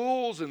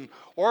schools and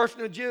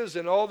orphanages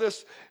and all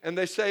this. And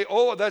they say,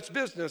 oh, that's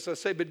business. I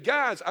say, but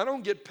guys, I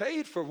don't get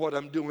paid for what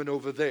I'm doing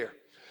over there.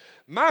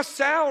 My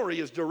salary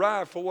is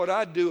derived for what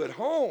I do at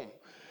home.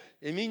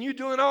 I mean, you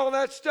doing all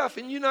that stuff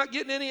and you're not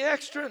getting any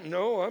extra?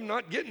 No, I'm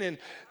not getting in.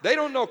 They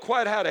don't know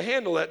quite how to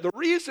handle that. The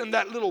reason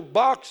that little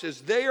box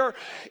is there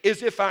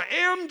is if I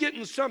am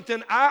getting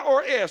something,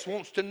 IRS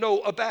wants to know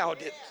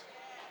about it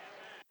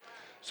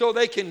so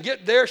they can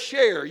get their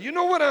share. You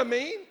know what I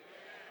mean?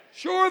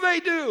 Sure they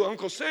do.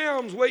 Uncle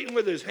Sam's waiting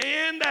with his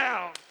hand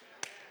out.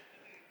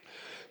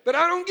 But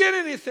I don't get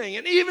anything.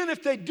 And even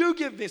if they do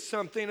give me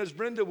something, as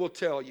Brenda will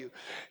tell you,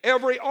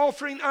 every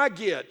offering I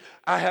get,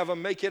 I have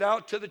them make it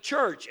out to the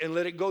church and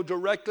let it go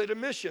directly to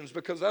missions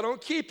because I don't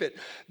keep it.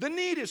 The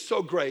need is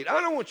so great. I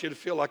don't want you to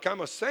feel like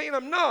I'm a saint.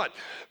 I'm not.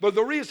 But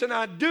the reason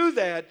I do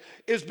that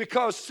is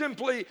because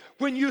simply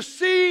when you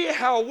see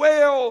how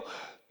well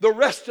the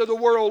rest of the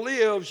world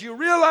lives, you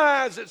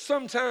realize that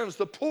sometimes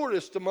the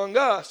poorest among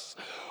us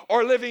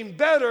are living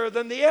better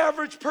than the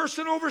average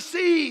person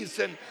overseas.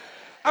 And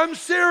I'm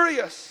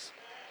serious.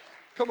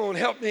 Come on,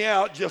 help me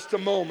out just a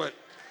moment.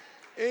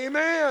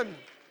 Amen.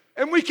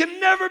 And we can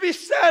never be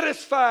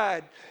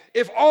satisfied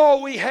if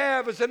all we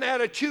have is an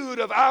attitude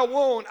of I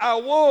want, I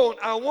want,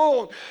 I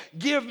want.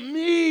 Give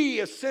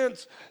me a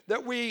sense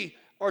that we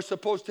are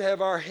supposed to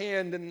have our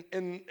hand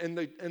in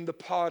the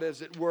pot,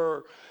 as it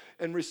were,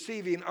 and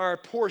receiving our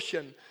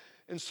portion.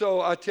 And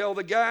so I tell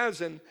the guys,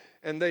 and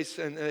they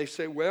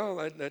say, well,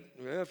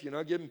 if you're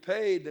not getting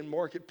paid, then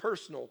mark it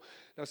personal.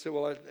 And I said,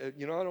 well, I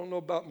don't know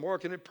about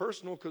marking it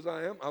personal because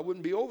I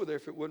wouldn't be over there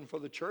if it wasn't for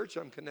the church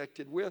I'm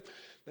connected with.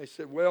 They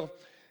said, well,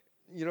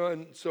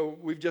 and so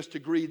we've just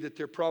agreed that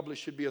there probably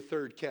should be a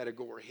third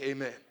category.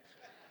 Amen.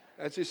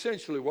 That's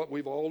essentially what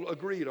we've all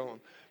agreed on.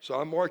 So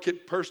I mark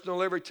it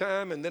personal every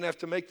time and then have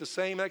to make the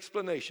same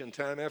explanation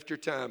time after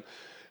time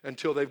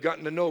until they've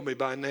gotten to know me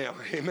by now.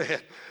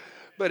 Amen.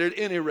 But at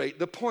any rate,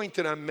 the point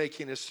that I'm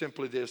making is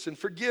simply this, and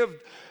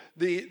forgive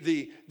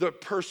the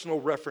personal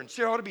reference.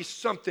 There ought to be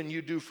something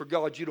you do for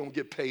God you don't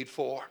get paid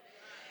for.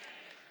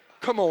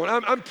 Come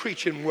on, I'm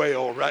preaching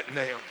well right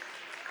now.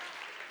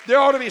 There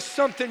ought to be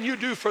something you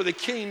do for the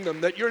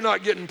kingdom that you're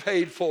not getting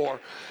paid for.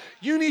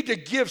 You need to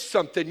give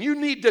something. You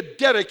need to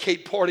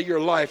dedicate part of your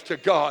life to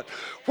God.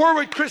 Where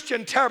would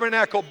Christian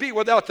Tabernacle be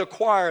without the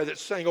choir that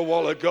sang a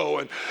while ago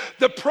and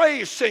the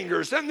praise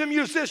singers and the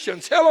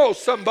musicians? Hello,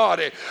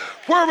 somebody.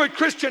 Where would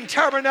Christian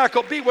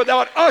Tabernacle be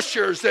without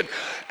ushers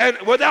and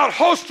without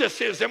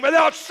hostesses and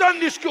without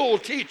Sunday school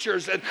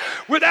teachers and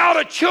without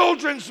a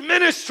children's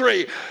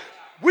ministry?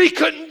 We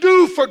couldn't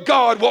do for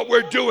God what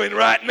we're doing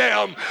right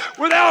now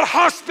without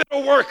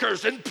hospital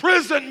workers and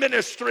prison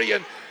ministry.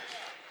 And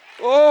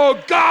oh,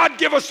 God,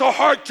 give us a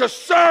heart to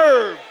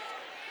serve.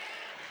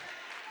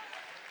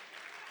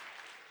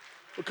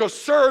 Because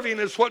serving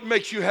is what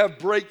makes you have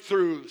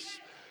breakthroughs.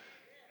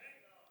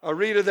 I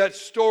read of that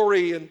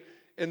story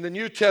in the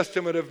New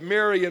Testament of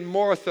Mary and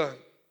Martha,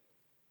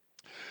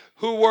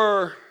 who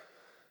were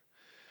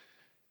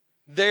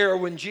there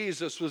when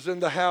Jesus was in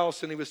the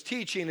house and he was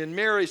teaching, and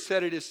Mary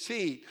sat at his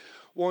feet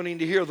wanting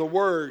to hear the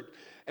word,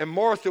 and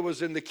Martha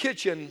was in the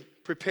kitchen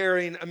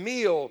preparing a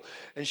meal,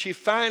 and she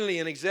finally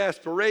in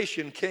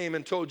exasperation came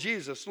and told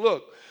Jesus,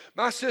 look,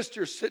 my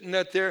sister's sitting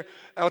out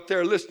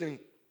there listening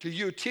to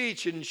you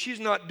teach, and she's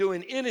not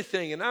doing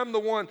anything, and I'm the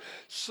one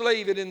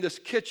slaving in this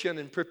kitchen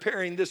and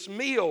preparing this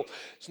meal.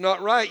 It's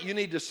not right. You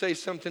need to say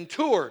something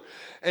to her.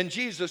 And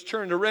Jesus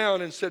turned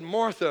around and said,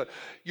 Martha,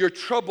 you're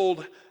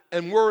troubled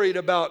and worried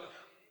about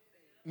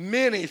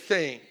many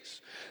things,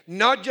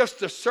 not just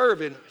the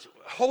serving.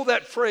 Hold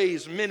that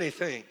phrase, many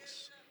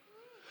things,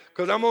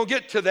 because I'm going to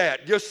get to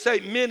that. Just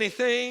say many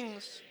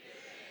things.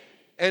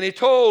 And he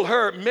told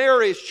her,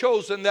 Mary's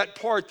chosen that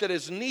part that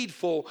is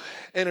needful,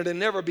 and it'll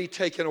never be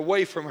taken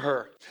away from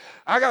her.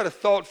 I got a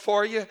thought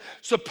for you.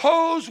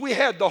 Suppose we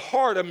had the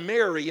heart of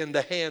Mary in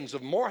the hands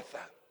of Martha.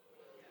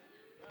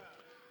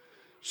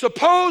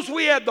 Suppose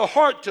we had the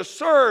heart to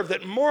serve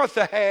that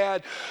Martha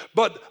had,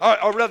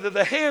 or rather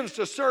the hands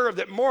to serve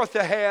that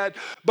Martha had,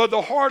 but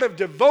the heart of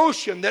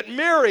devotion that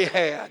Mary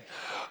had.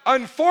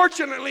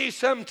 Unfortunately,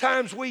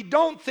 sometimes we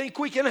don't think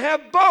we can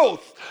have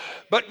both,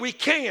 but we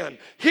can.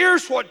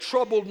 Here's what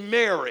troubled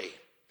Mary.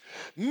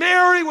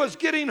 Mary was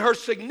getting her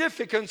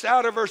significance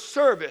out of her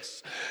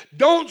service.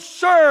 Don't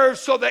serve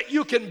so that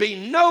you can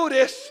be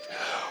noticed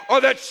or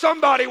that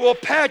somebody will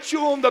pat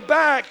you on the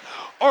back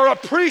or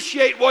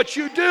appreciate what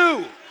you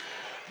do.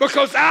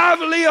 Because I've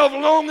lived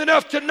long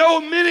enough to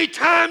know many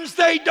times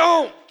they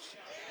don't.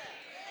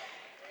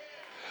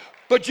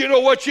 But you know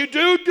what you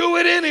do? Do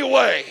it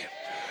anyway.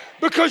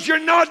 Because you're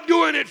not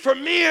doing it for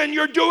men,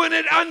 you're doing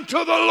it unto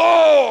the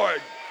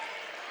Lord.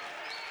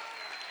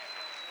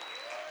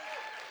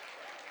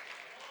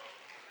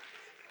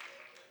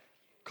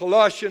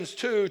 Colossians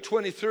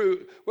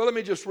 2:23. Well, let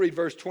me just read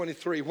verse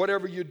 23.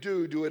 Whatever you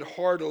do, do it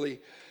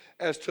heartily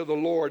as to the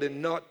Lord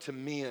and not to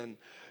men,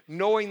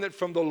 knowing that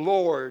from the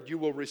Lord you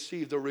will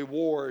receive the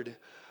reward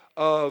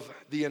of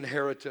the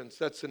inheritance.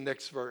 That's the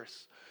next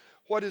verse.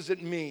 What does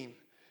it mean?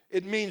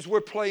 It means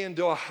we're playing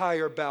to a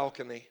higher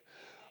balcony,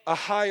 a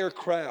higher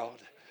crowd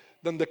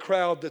than the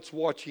crowd that's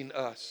watching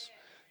us.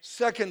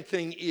 Second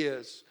thing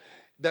is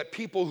that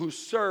people who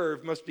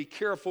serve must be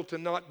careful to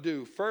not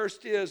do.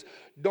 First is,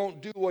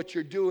 don't do what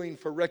you're doing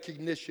for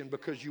recognition,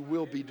 because you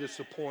will be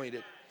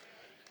disappointed.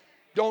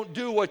 Don't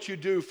do what you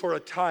do for a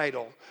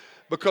title,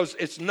 because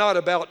it's not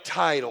about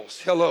titles.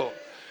 Hello.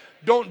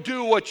 Don't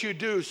do what you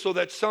do so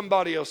that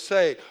somebody will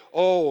say,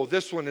 oh,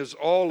 this one is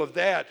all of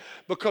that,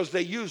 because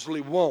they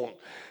usually won't.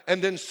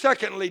 And then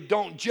secondly,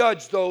 don't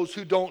judge those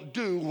who don't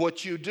do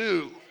what you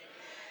do,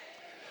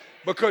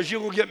 because you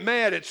will get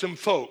mad at some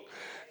folk.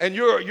 And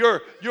you're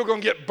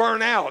going to get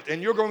burnt out,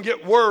 and you're going to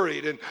get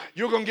worried, and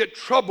you're going to get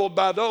troubled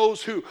by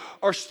those who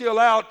are still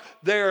out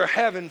there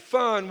having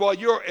fun while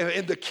you're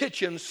in the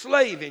kitchen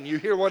slaving. You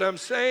hear what I'm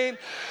saying?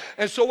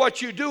 And so what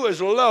you do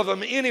is love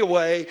them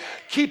anyway.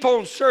 Keep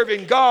on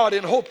serving God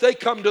and hope they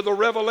come to the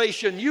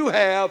revelation you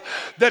have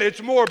that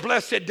it's more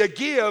blessed to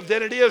give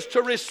than it is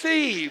to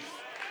receive.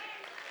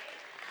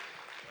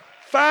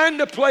 Find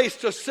a place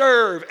to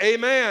serve.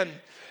 Amen.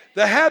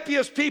 The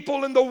happiest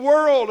people in the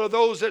world are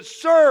those that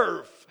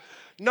serve,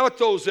 not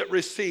those that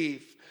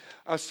receive.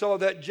 I saw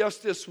that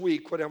just this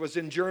week when I was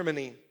in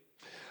Germany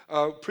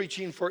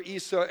preaching for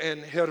Isa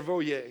and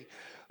Hervoje.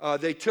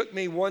 They took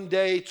me one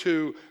day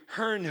to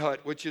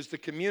Herrnhut, which is the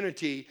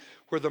community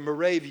where the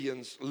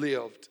Moravians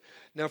lived.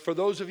 Now, for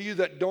those of you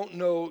that don't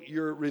know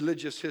your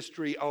religious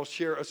history, I'll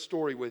share a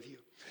story with you.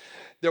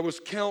 There was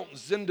Count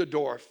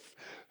Zinzendorf,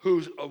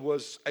 who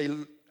was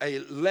a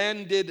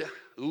landed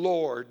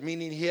lord,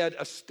 meaning he had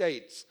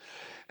estates.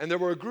 And there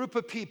were a group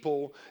of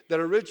people that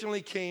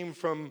originally came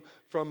from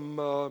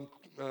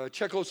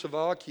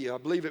Czechoslovakia, I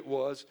believe it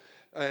was,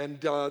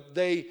 and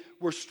they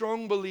were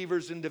strong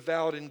believers and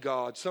devout in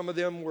God. Some of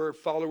them were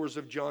followers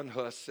of John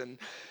Huss. And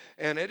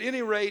at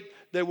any rate,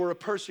 they were a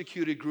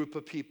persecuted group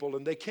of people.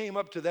 And they came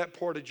up to that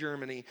part of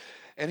Germany.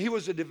 And he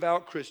was a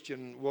devout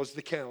Christian, was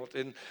the count.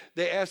 And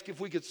they asked if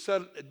we could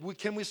settle,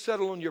 can we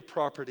settle on your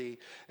property?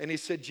 And he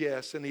said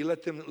yes. And he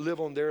let them live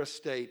on their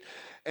estate.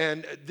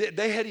 And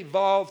they had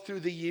evolved through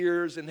the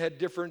years and had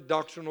different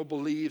doctrinal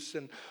beliefs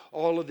and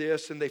all of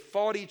this. And they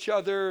fought each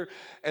other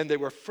and they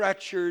were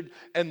fractured.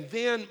 And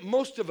then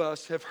most of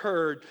us have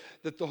heard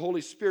that the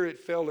Holy Spirit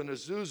fell in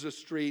Azusa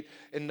Street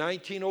in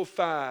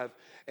 1905.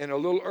 And a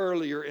little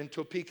earlier in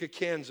Topeka,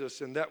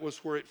 Kansas. And that was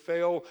where it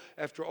fell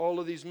after all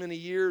of these many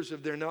years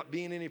of there not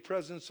being any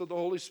presence of the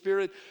Holy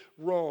Spirit.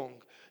 Wrong.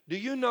 Do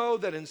you know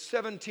that in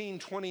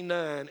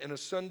 1729, in a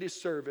Sunday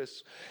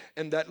service,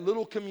 in that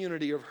little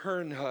community of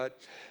Herrnhut,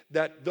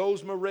 that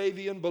those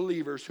Moravian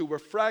believers who were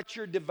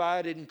fractured,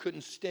 divided, and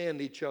couldn't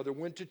stand each other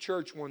went to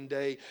church one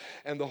day,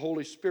 and the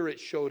Holy Spirit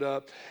showed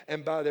up.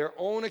 And by their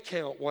own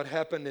account, what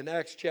happened in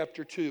Acts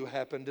chapter 2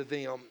 happened to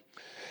them.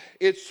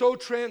 It so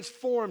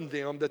transformed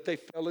them that they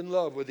fell in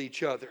love with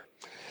each other.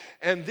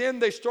 And then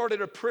they started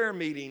a prayer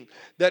meeting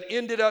that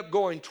ended up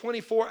going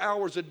 24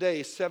 hours a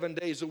day, 7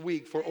 days a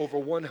week for over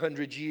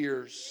 100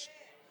 years.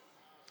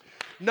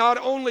 Not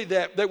only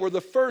that, they were the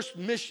first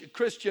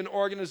Christian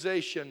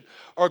organization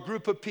or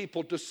group of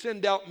people to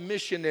send out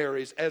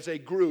missionaries as a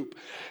group.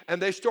 And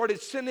they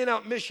started sending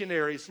out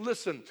missionaries.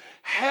 Listen,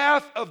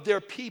 half of their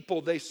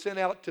people they sent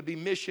out to be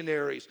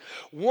missionaries.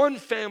 One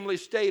family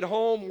stayed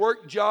home,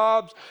 worked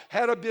jobs,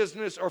 had a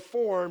business or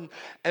formed,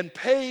 and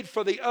paid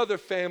for the other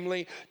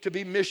family to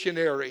be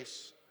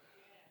missionaries.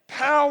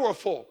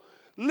 Powerful.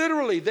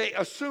 Literally, they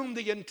assumed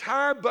the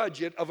entire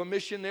budget of a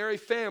missionary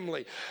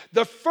family.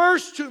 The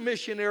first two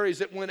missionaries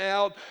that went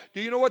out,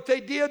 do you know what they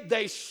did?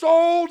 They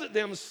sold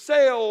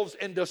themselves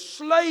into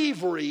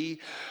slavery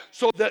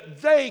so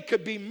that they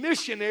could be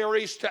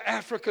missionaries to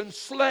African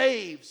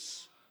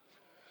slaves.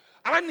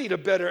 I need a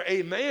better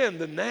amen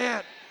than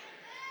that.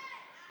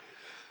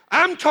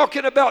 I'm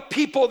talking about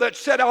people that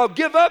said, I'll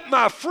give up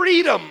my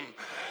freedom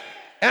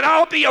and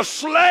I'll be a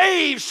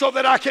slave so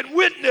that I can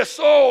witness.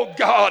 Oh,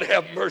 God,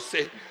 have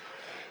mercy.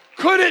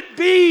 Could it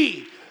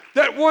be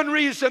that one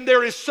reason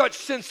there is such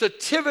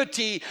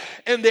sensitivity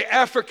in the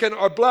African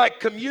or black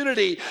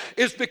community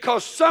is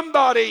because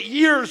somebody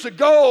years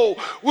ago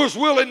was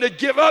willing to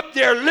give up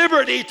their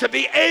liberty to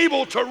be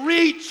able to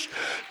reach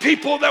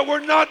people that were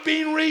not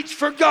being reached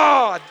for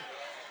God?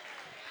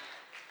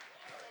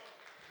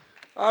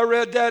 I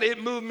read that.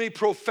 It moved me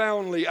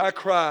profoundly. I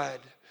cried.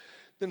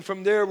 Then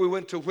from there we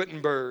went to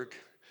Wittenberg.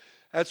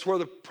 That's where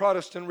the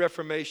Protestant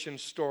Reformation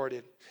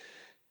started.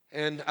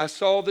 And I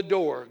saw the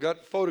door, got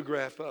a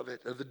photograph of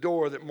it, of the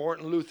door that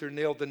Martin Luther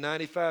nailed the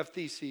 95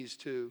 Theses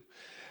to.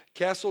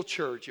 Castle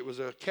Church, it was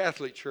a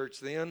Catholic church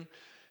then.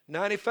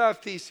 95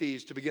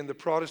 Theses to begin the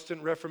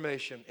Protestant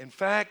Reformation. In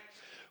fact,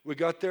 we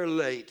got there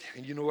late.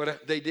 And you know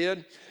what they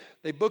did?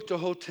 They booked a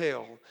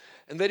hotel.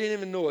 And they didn't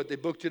even know it. They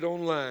booked it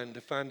online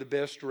to find the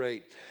best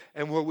rate.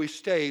 And where we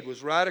stayed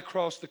was right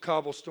across the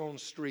cobblestone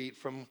street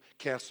from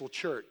Castle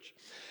Church.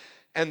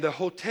 And the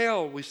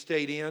hotel we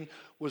stayed in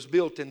was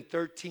built in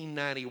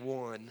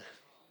 1391.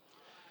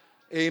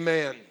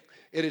 Amen.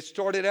 It had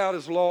started out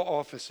as law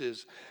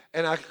offices.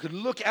 And I could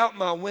look out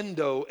my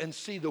window and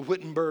see the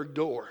Wittenberg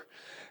door.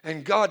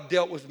 And God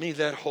dealt with me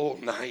that whole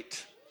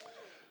night.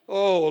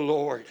 Oh,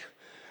 Lord.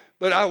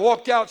 But I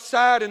walked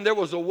outside and there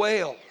was a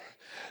well.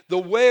 The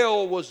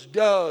well was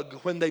dug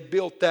when they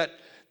built that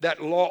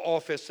law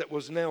office that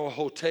was now a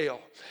hotel.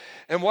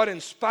 And what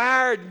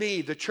inspired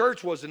me, the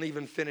church wasn't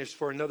even finished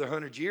for another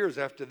 100 years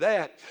after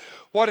that.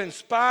 What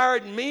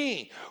inspired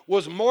me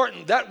was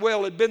Martin. That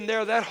well had been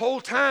there that whole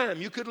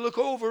time. You could look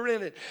over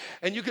in it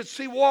and you could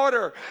see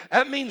water.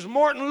 That means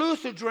Martin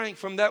Luther drank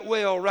from that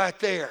well right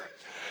there.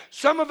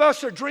 Some of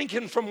us are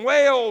drinking from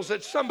wells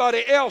that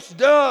somebody else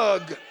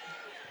dug.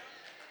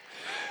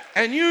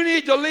 And you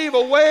need to leave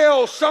a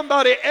well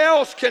somebody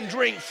else can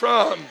drink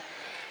from.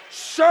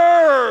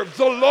 Serve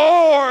the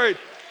Lord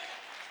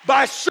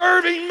by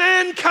serving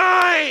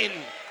mankind.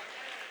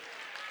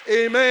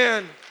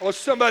 Amen. Or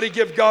somebody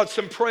give God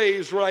some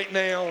praise right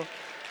now.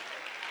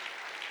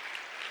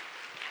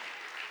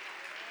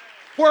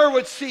 Where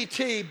would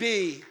CT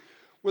be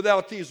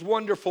without these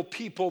wonderful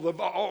people, the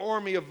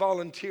army of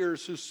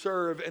volunteers who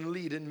serve and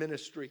lead in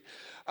ministry?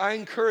 I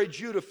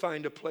encourage you to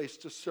find a place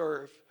to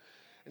serve.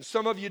 And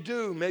some of you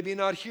do, maybe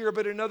not here,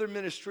 but in other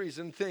ministries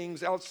and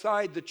things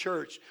outside the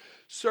church,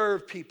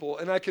 serve people.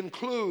 And I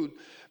conclude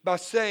by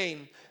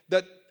saying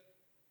that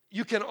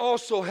you can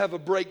also have a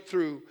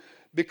breakthrough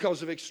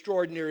because of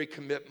extraordinary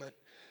commitment.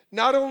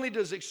 Not only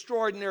does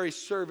extraordinary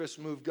service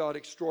move God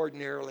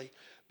extraordinarily,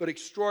 but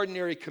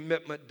extraordinary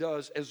commitment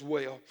does as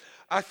well.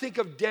 I think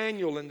of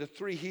Daniel and the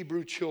 3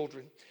 Hebrew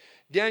children.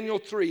 Daniel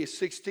 3,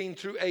 16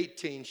 through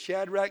 18.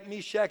 Shadrach,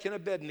 Meshach, and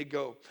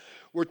Abednego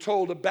were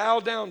told to bow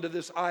down to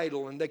this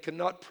idol, and they could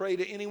not pray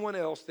to anyone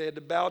else. They had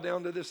to bow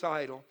down to this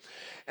idol.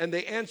 And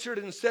they answered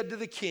and said to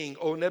the king,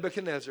 O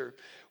Nebuchadnezzar,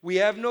 we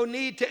have no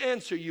need to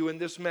answer you in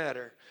this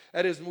matter.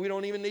 That is, we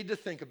don't even need to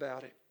think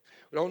about it.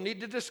 We don't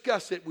need to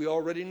discuss it. We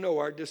already know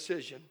our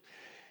decision.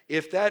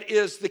 If that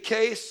is the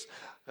case,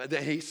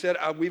 he said,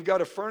 we've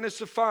got a furnace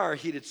of fire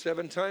heated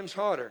 7 times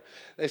hotter.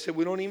 They said,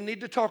 we don't even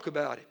need to talk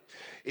about it.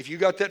 If you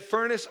got that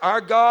furnace,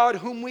 our God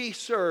whom we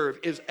serve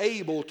is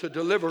able to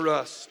deliver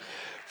us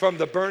from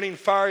the burning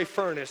fiery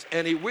furnace,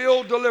 and he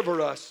will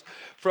deliver us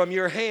from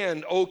your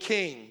hand, O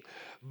king.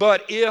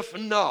 But if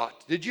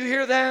not, did you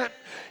hear that?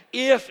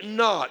 If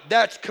not,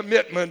 that's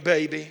commitment,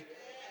 baby.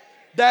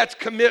 That's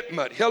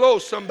commitment. Hello,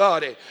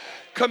 somebody.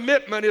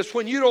 Commitment is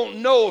when you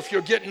don't know if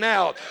you're getting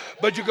out,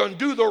 but you're going to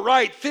do the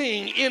right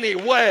thing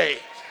anyway.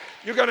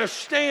 You're going to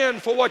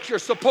stand for what you're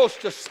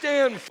supposed to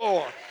stand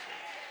for.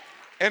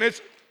 And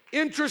it's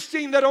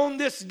interesting that on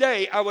this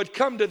day I would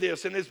come to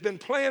this, and it's been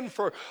planned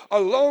for a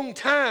long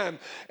time,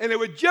 and it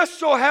would just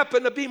so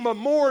happen to be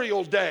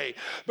Memorial Day,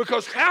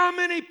 because how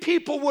many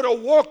people would have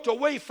walked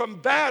away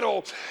from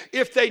battle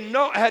if they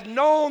had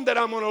known that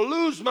I'm going to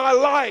lose my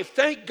life?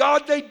 Thank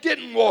God they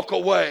didn't walk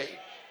away.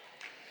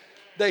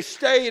 They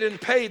stayed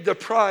and paid the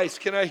price.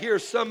 Can I hear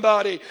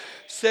somebody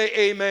say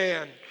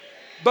amen?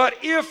 But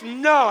if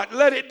not,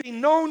 let it be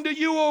known to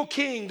you, O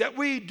king, that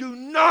we do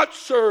not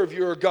serve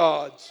your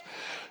gods,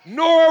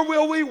 nor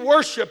will we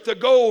worship the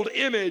gold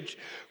image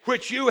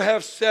which you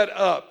have set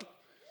up.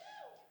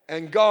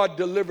 And God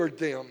delivered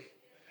them.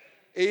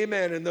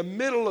 Amen. In the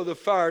middle of the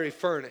fiery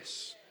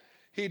furnace,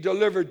 he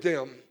delivered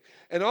them.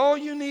 And all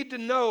you need to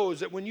know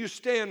is that when you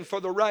stand for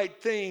the right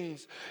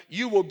things,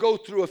 you will go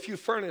through a few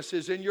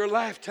furnaces in your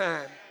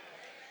lifetime.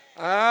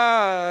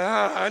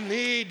 I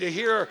need to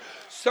hear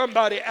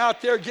somebody out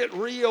there get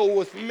real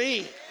with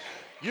me.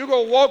 You're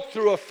going to walk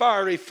through a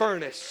fiery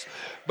furnace.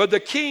 But the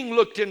king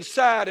looked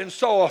inside and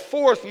saw a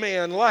 4th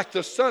man like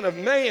the Son of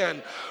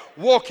Man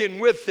walking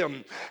with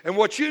them. And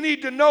what you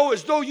need to know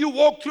is though you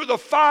walk through the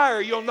fire,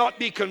 you'll not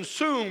be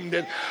consumed.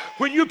 And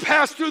when you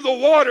pass through the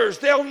waters,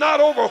 they'll not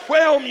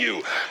overwhelm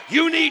you.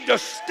 You need to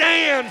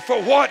stand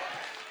for what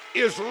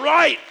is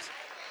right.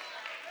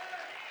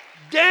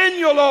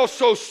 Daniel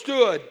also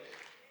stood.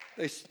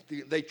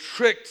 They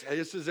tricked.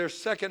 This is their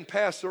second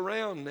pass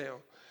around now.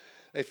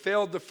 They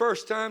failed the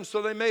first time,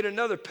 so they made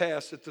another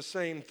pass at the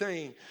same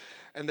thing.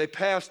 And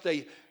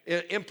they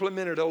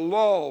implemented a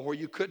law where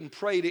you couldn't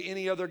pray to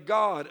any other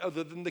god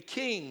other than the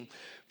king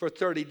for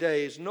 30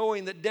 days,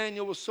 knowing that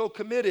Daniel was so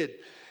committed.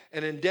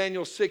 And in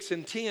Daniel 6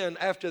 and 10,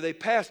 after they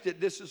passed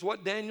it, this is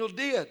what Daniel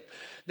did.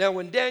 Now,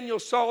 when Daniel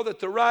saw that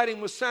the writing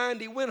was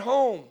signed, he went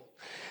home.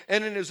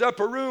 And in his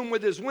upper room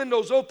with his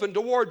windows open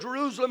toward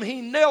Jerusalem,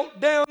 he knelt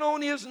down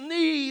on his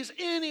knees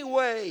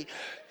anyway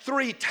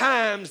 3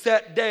 times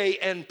that day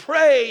and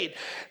prayed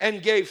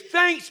and gave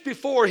thanks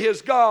before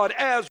his God,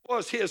 as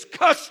was his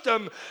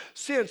custom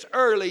since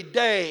early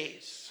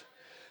days.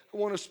 I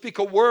want to speak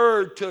a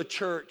word to a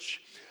church,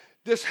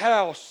 this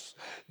house,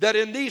 that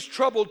in these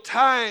troubled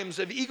times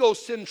of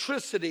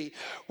egocentricity,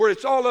 where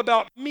it's all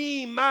about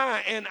me,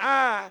 my, and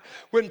I,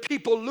 when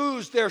people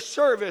lose their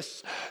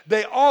service,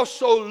 they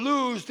also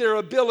lose their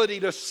ability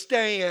to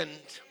stand.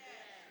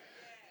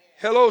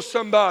 Hello,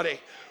 somebody.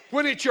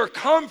 When it's your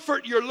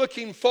comfort you're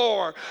looking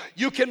for,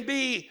 you can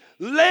be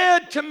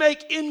led to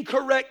make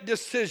incorrect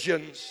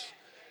decisions.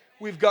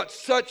 We've got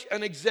such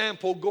an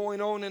example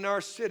going on in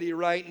our city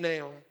right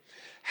now.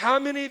 How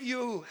many of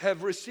you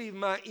have received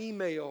my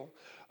email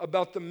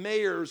about the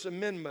mayor's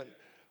amendment?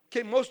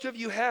 Okay, most of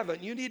you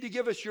haven't. You need to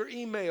give us your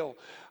email.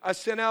 I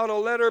sent out a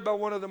letter by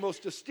one of the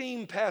most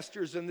esteemed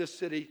pastors in this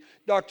city,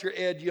 Dr.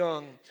 Ed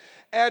Young.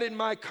 Added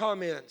my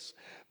comments.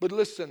 But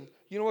listen,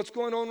 you know what's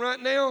going on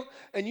right now?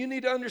 And you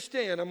need to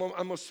understand, I'm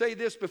going to say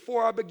this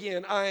before I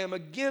begin. I am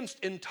against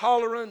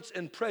intolerance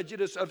and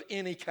prejudice of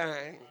any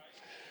kind.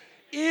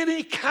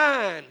 Any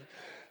kind.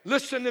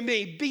 Listen to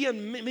me,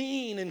 being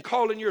mean and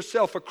calling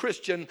yourself a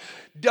Christian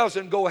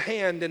doesn't go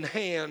hand in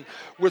hand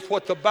with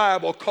what the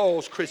Bible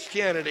calls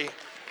Christianity.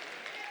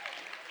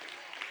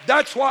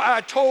 That's why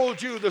I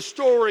told you the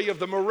story of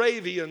the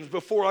Moravians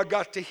before I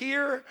got to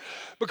here,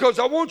 because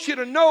I want you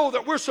to know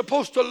that we're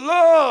supposed to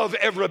love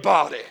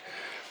everybody.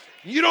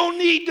 You don't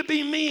need to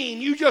be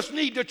mean. You just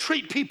need to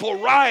treat people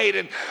right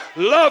and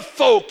love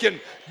folk and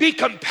be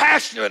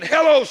compassionate.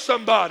 Hello,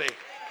 somebody.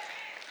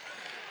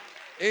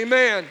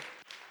 Amen.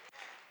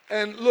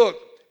 And look,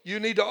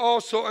 you need to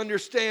also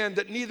understand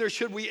that neither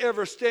should we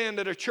ever stand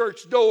at a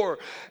church door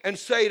and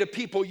say to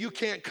people, you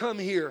can't come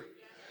here.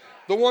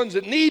 The ones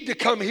that need to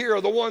come here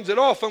are the ones that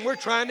often we're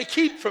trying to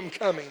keep from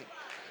coming.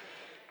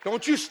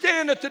 Don't you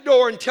stand at the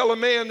door and tell a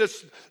man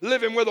that's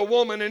living with a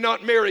woman and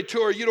not married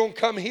to her, you don't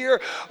come here.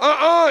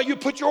 You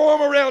put your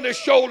arm around his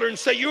shoulder and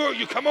say,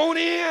 you come on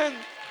in.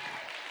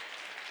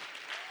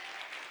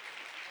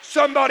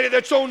 Somebody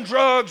that's on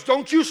drugs,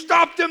 don't you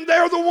stop them.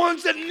 They're the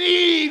ones that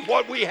need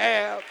what we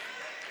have.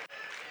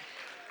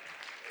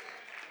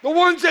 The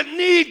ones that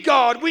need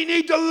God. We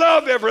need to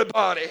love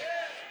everybody.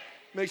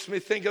 Makes me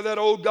think of that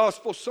old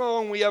gospel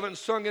song. We haven't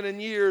sung it in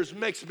years.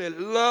 Makes me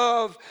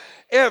love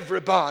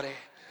everybody.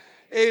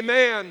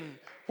 Amen.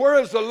 Where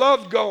has the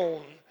love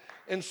gone?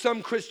 in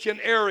some Christian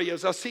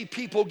areas. I see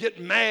people get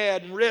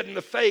mad and red in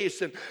the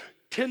face and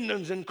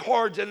tendons and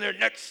cords in their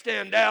necks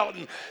stand out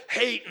and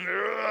hate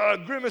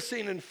and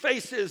grimacing and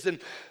faces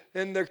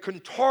and they're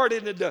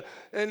contorted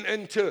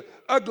into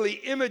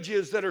ugly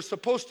images that are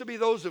supposed to be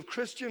those of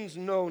Christians.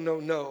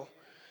 No.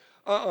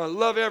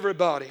 Love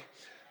everybody.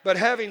 But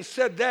having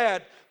said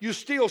that, you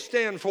still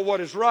stand for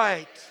what is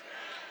right.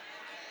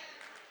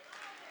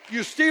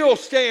 You still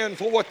stand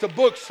for what the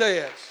book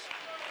says.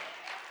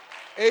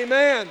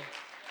 Amen.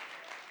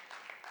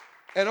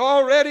 And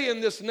already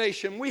in this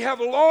nation, we have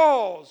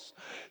laws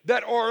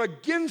that are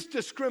against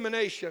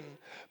discrimination.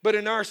 But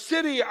in our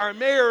city, our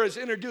mayor has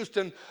introduced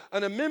an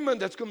amendment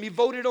that's going to be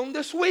voted on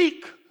this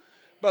week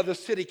by the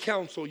city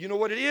council. You know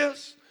what it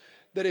is?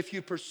 That if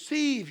you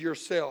perceive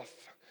yourself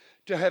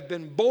to have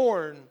been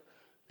born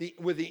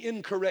with the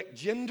incorrect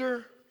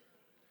gender,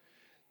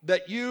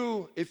 that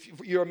if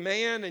you're a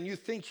man and you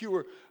think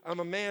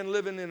I'm a man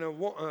living in a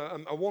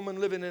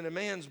woman living in a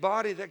man's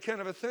body, that kind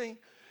of a thing,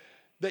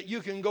 that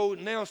you can go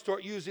now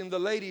start using the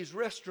ladies'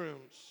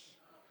 restrooms.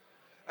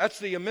 That's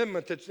the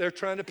amendment that they're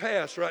trying to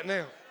pass right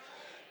now.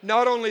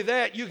 Not only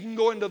that, you can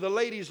go into the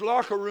ladies'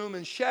 locker room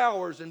and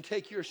showers and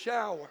take your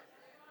shower.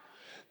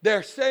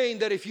 They're saying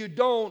that if you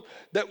don't,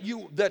 that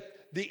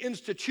the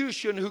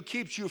institution who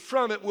keeps you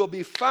from it will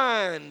be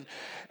fined,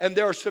 and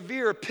there are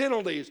severe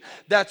penalties.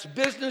 That's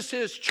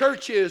businesses,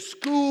 churches,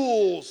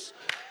 schools,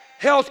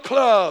 health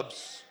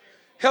clubs.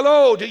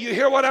 Hello, do you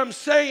hear what I'm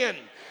saying?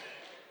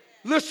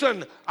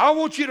 Listen, I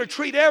want you to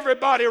treat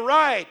everybody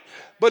right,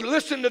 but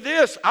listen to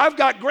this. I've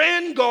got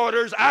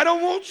granddaughters. I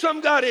don't want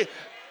somebody...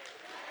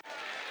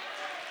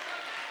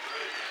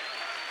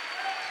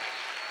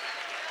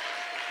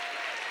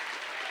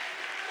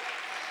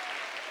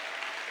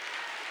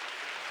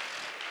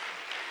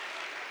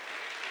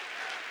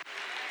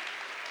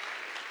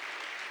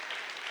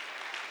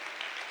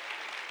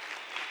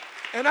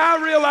 And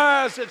I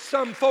realize that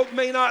some folk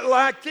may not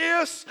like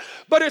this,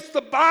 but it's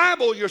the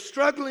Bible you're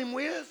struggling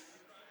with.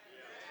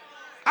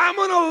 I'm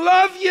going to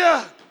love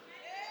you.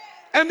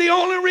 And the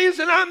only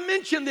reason I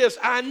mention this,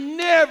 I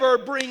never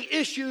bring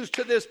issues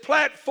to this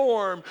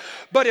platform.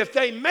 But if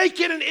they make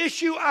it an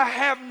issue, I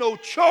have no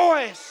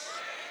choice.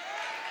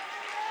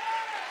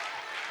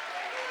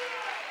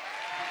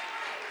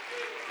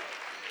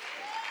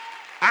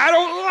 I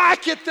don't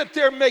like it that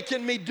they're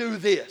making me do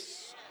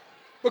this.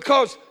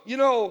 Because, you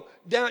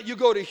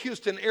go to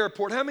Houston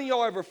Airport. How many of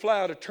y'all ever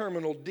fly out of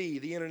Terminal D,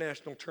 the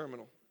international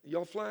terminal?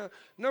 Y'all fly?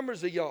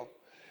 Numbers of y'all.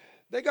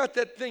 They got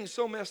that thing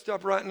so messed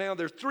up right now.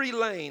 There's 3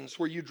 lanes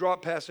where you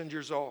drop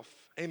passengers off.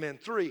 Amen.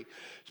 3.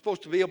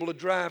 Supposed to be able to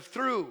drive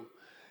through.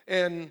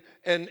 And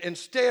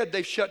instead,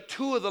 they've shut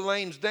 2 of the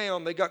lanes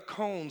down. They got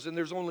cones, and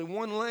there's only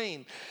 1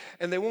 lane.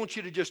 And they want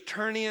you to just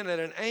turn in at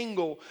an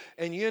angle,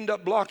 and you end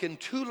up blocking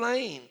 2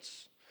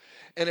 lanes.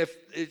 And if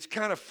it's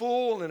kind of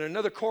full and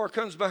another car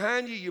comes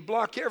behind you, you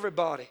block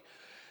everybody.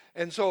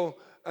 And so,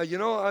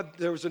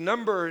 there was a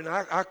number, and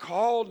I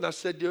called, and I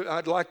said,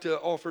 I'd like to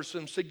offer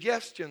some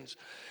suggestions.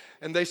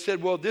 And they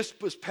said, well, this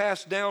was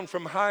passed down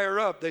from higher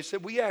up. They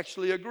said, we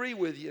actually agree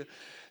with you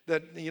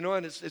that,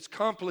 and it's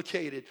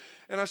complicated.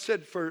 And I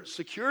said, for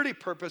security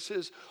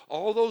purposes,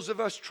 all those of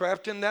us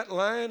trapped in that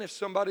line, if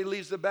somebody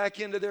leaves the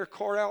back end of their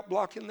car out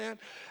blocking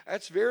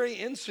that's very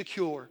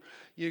insecure.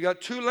 You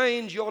got 2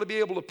 lanes, you ought to be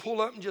able to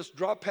pull up and just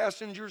drop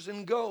passengers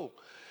and go.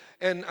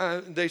 And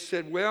they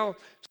said, well,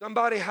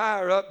 somebody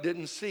higher up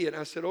didn't see it.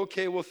 I said,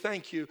 okay, well,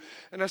 thank you.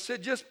 And I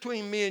said, just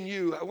between me and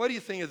you, what do you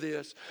think of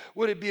this?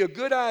 Would it be a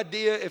good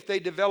idea if they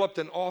developed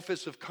an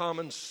office of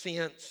common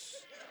sense?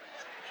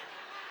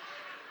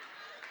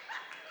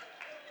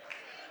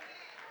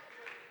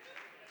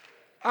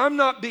 I'm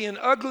not being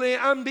ugly,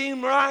 I'm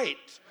being right.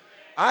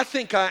 I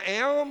think I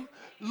am.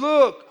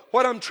 Look,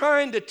 what I'm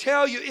trying to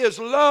tell you is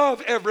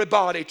love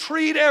everybody.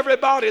 Treat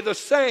everybody the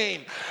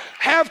same.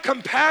 Have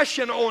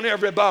compassion on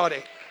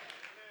everybody.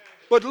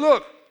 But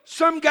look,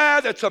 some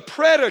guy that's a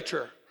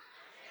predator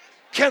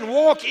can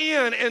walk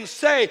in and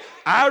say,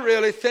 I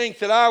really think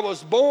that I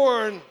was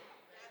born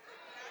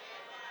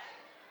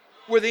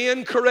with the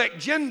incorrect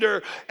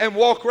gender, and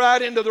walk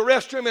right into the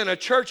restroom, and a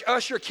church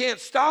usher can't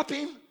stop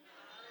him.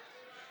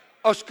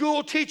 A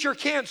school teacher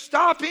can't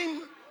stop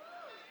him.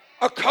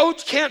 A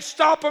coach can't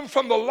stop him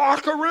from the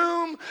locker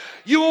room.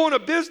 You own a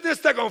business,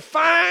 they're going to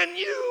fine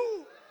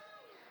you.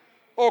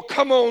 Oh,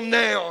 come on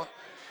now.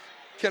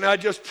 Can I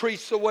just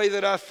preach the way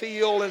that I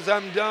feel as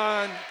I'm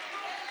done?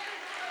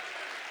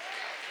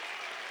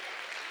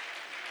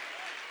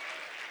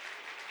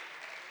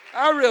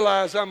 I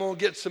realize I'm going to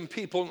get some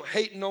people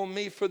hating on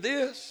me for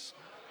this.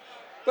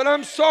 But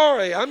I'm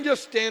sorry. I'm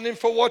just standing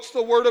for what's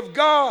the Word of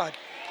God.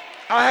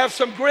 I have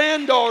some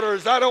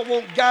granddaughters I don't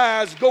want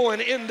guys going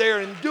in there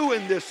and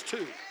doing this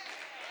to.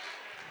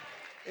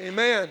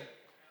 Amen.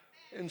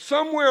 And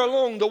somewhere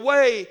along the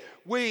way,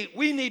 we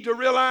need to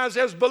realize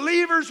as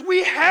believers,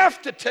 we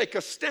have to take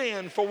a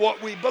stand for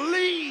what we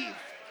believe.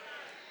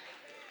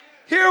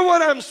 Hear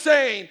what I'm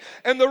saying.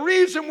 And the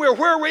reason we're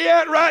where we're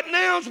at right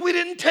now is we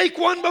didn't take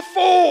one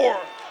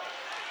before.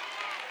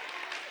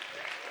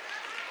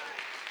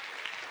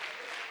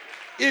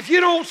 If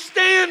you don't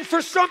stand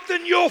for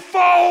something, you'll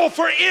fall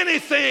for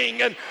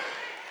anything. And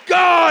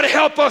God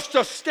help us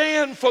to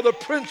stand for the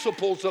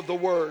principles of the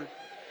Word.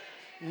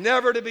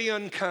 Never to be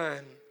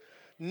unkind,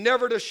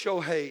 never to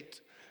show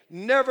hate,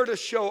 never to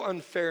show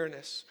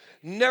unfairness,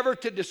 never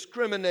to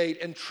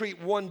discriminate and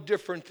treat one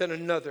different than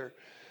another.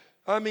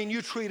 I mean,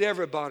 you treat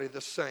everybody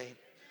the same.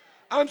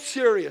 I'm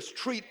serious.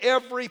 Treat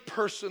every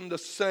person the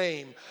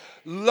same.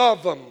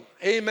 Love them.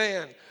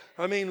 Amen.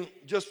 I mean,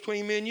 just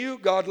between me and you,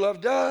 God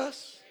loved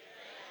us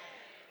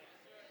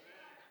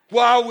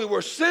while we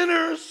were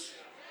sinners.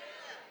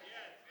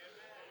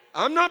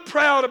 I'm not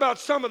proud about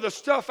some of the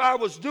stuff I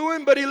was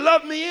doing, but He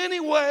loved me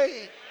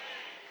anyway.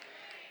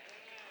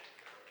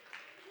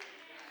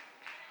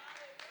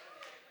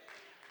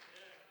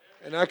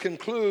 And I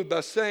conclude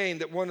by saying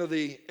that one of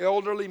the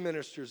elderly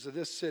ministers of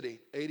this city,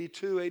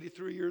 82,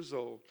 83 years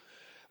old,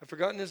 I've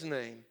forgotten his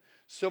name,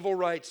 civil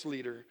rights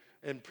leader,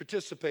 and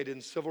participated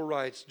in civil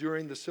rights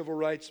during the civil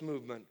rights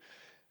movement.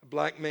 A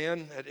black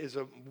man that is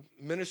a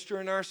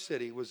minister in our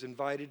city was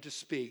invited to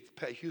speak.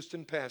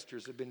 Houston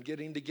pastors have been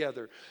getting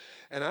together.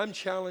 And I'm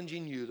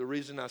challenging you, the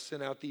reason I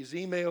sent out these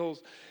emails,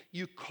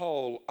 you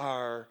call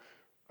our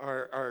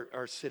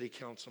city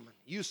councilman.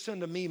 You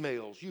send them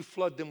emails. You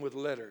flood them with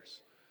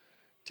letters.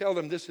 Tell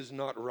them this is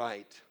not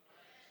right.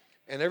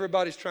 And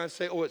everybody's trying to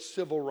say, oh, it's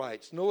civil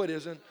rights. No, it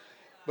isn't.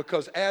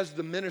 Because as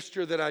the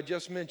minister that I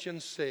just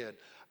mentioned said,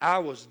 I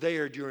was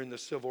there during the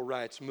civil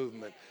rights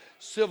movement.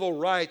 Civil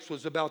rights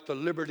was about the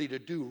liberty to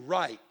do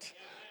right,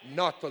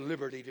 not the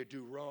liberty to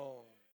do wrong.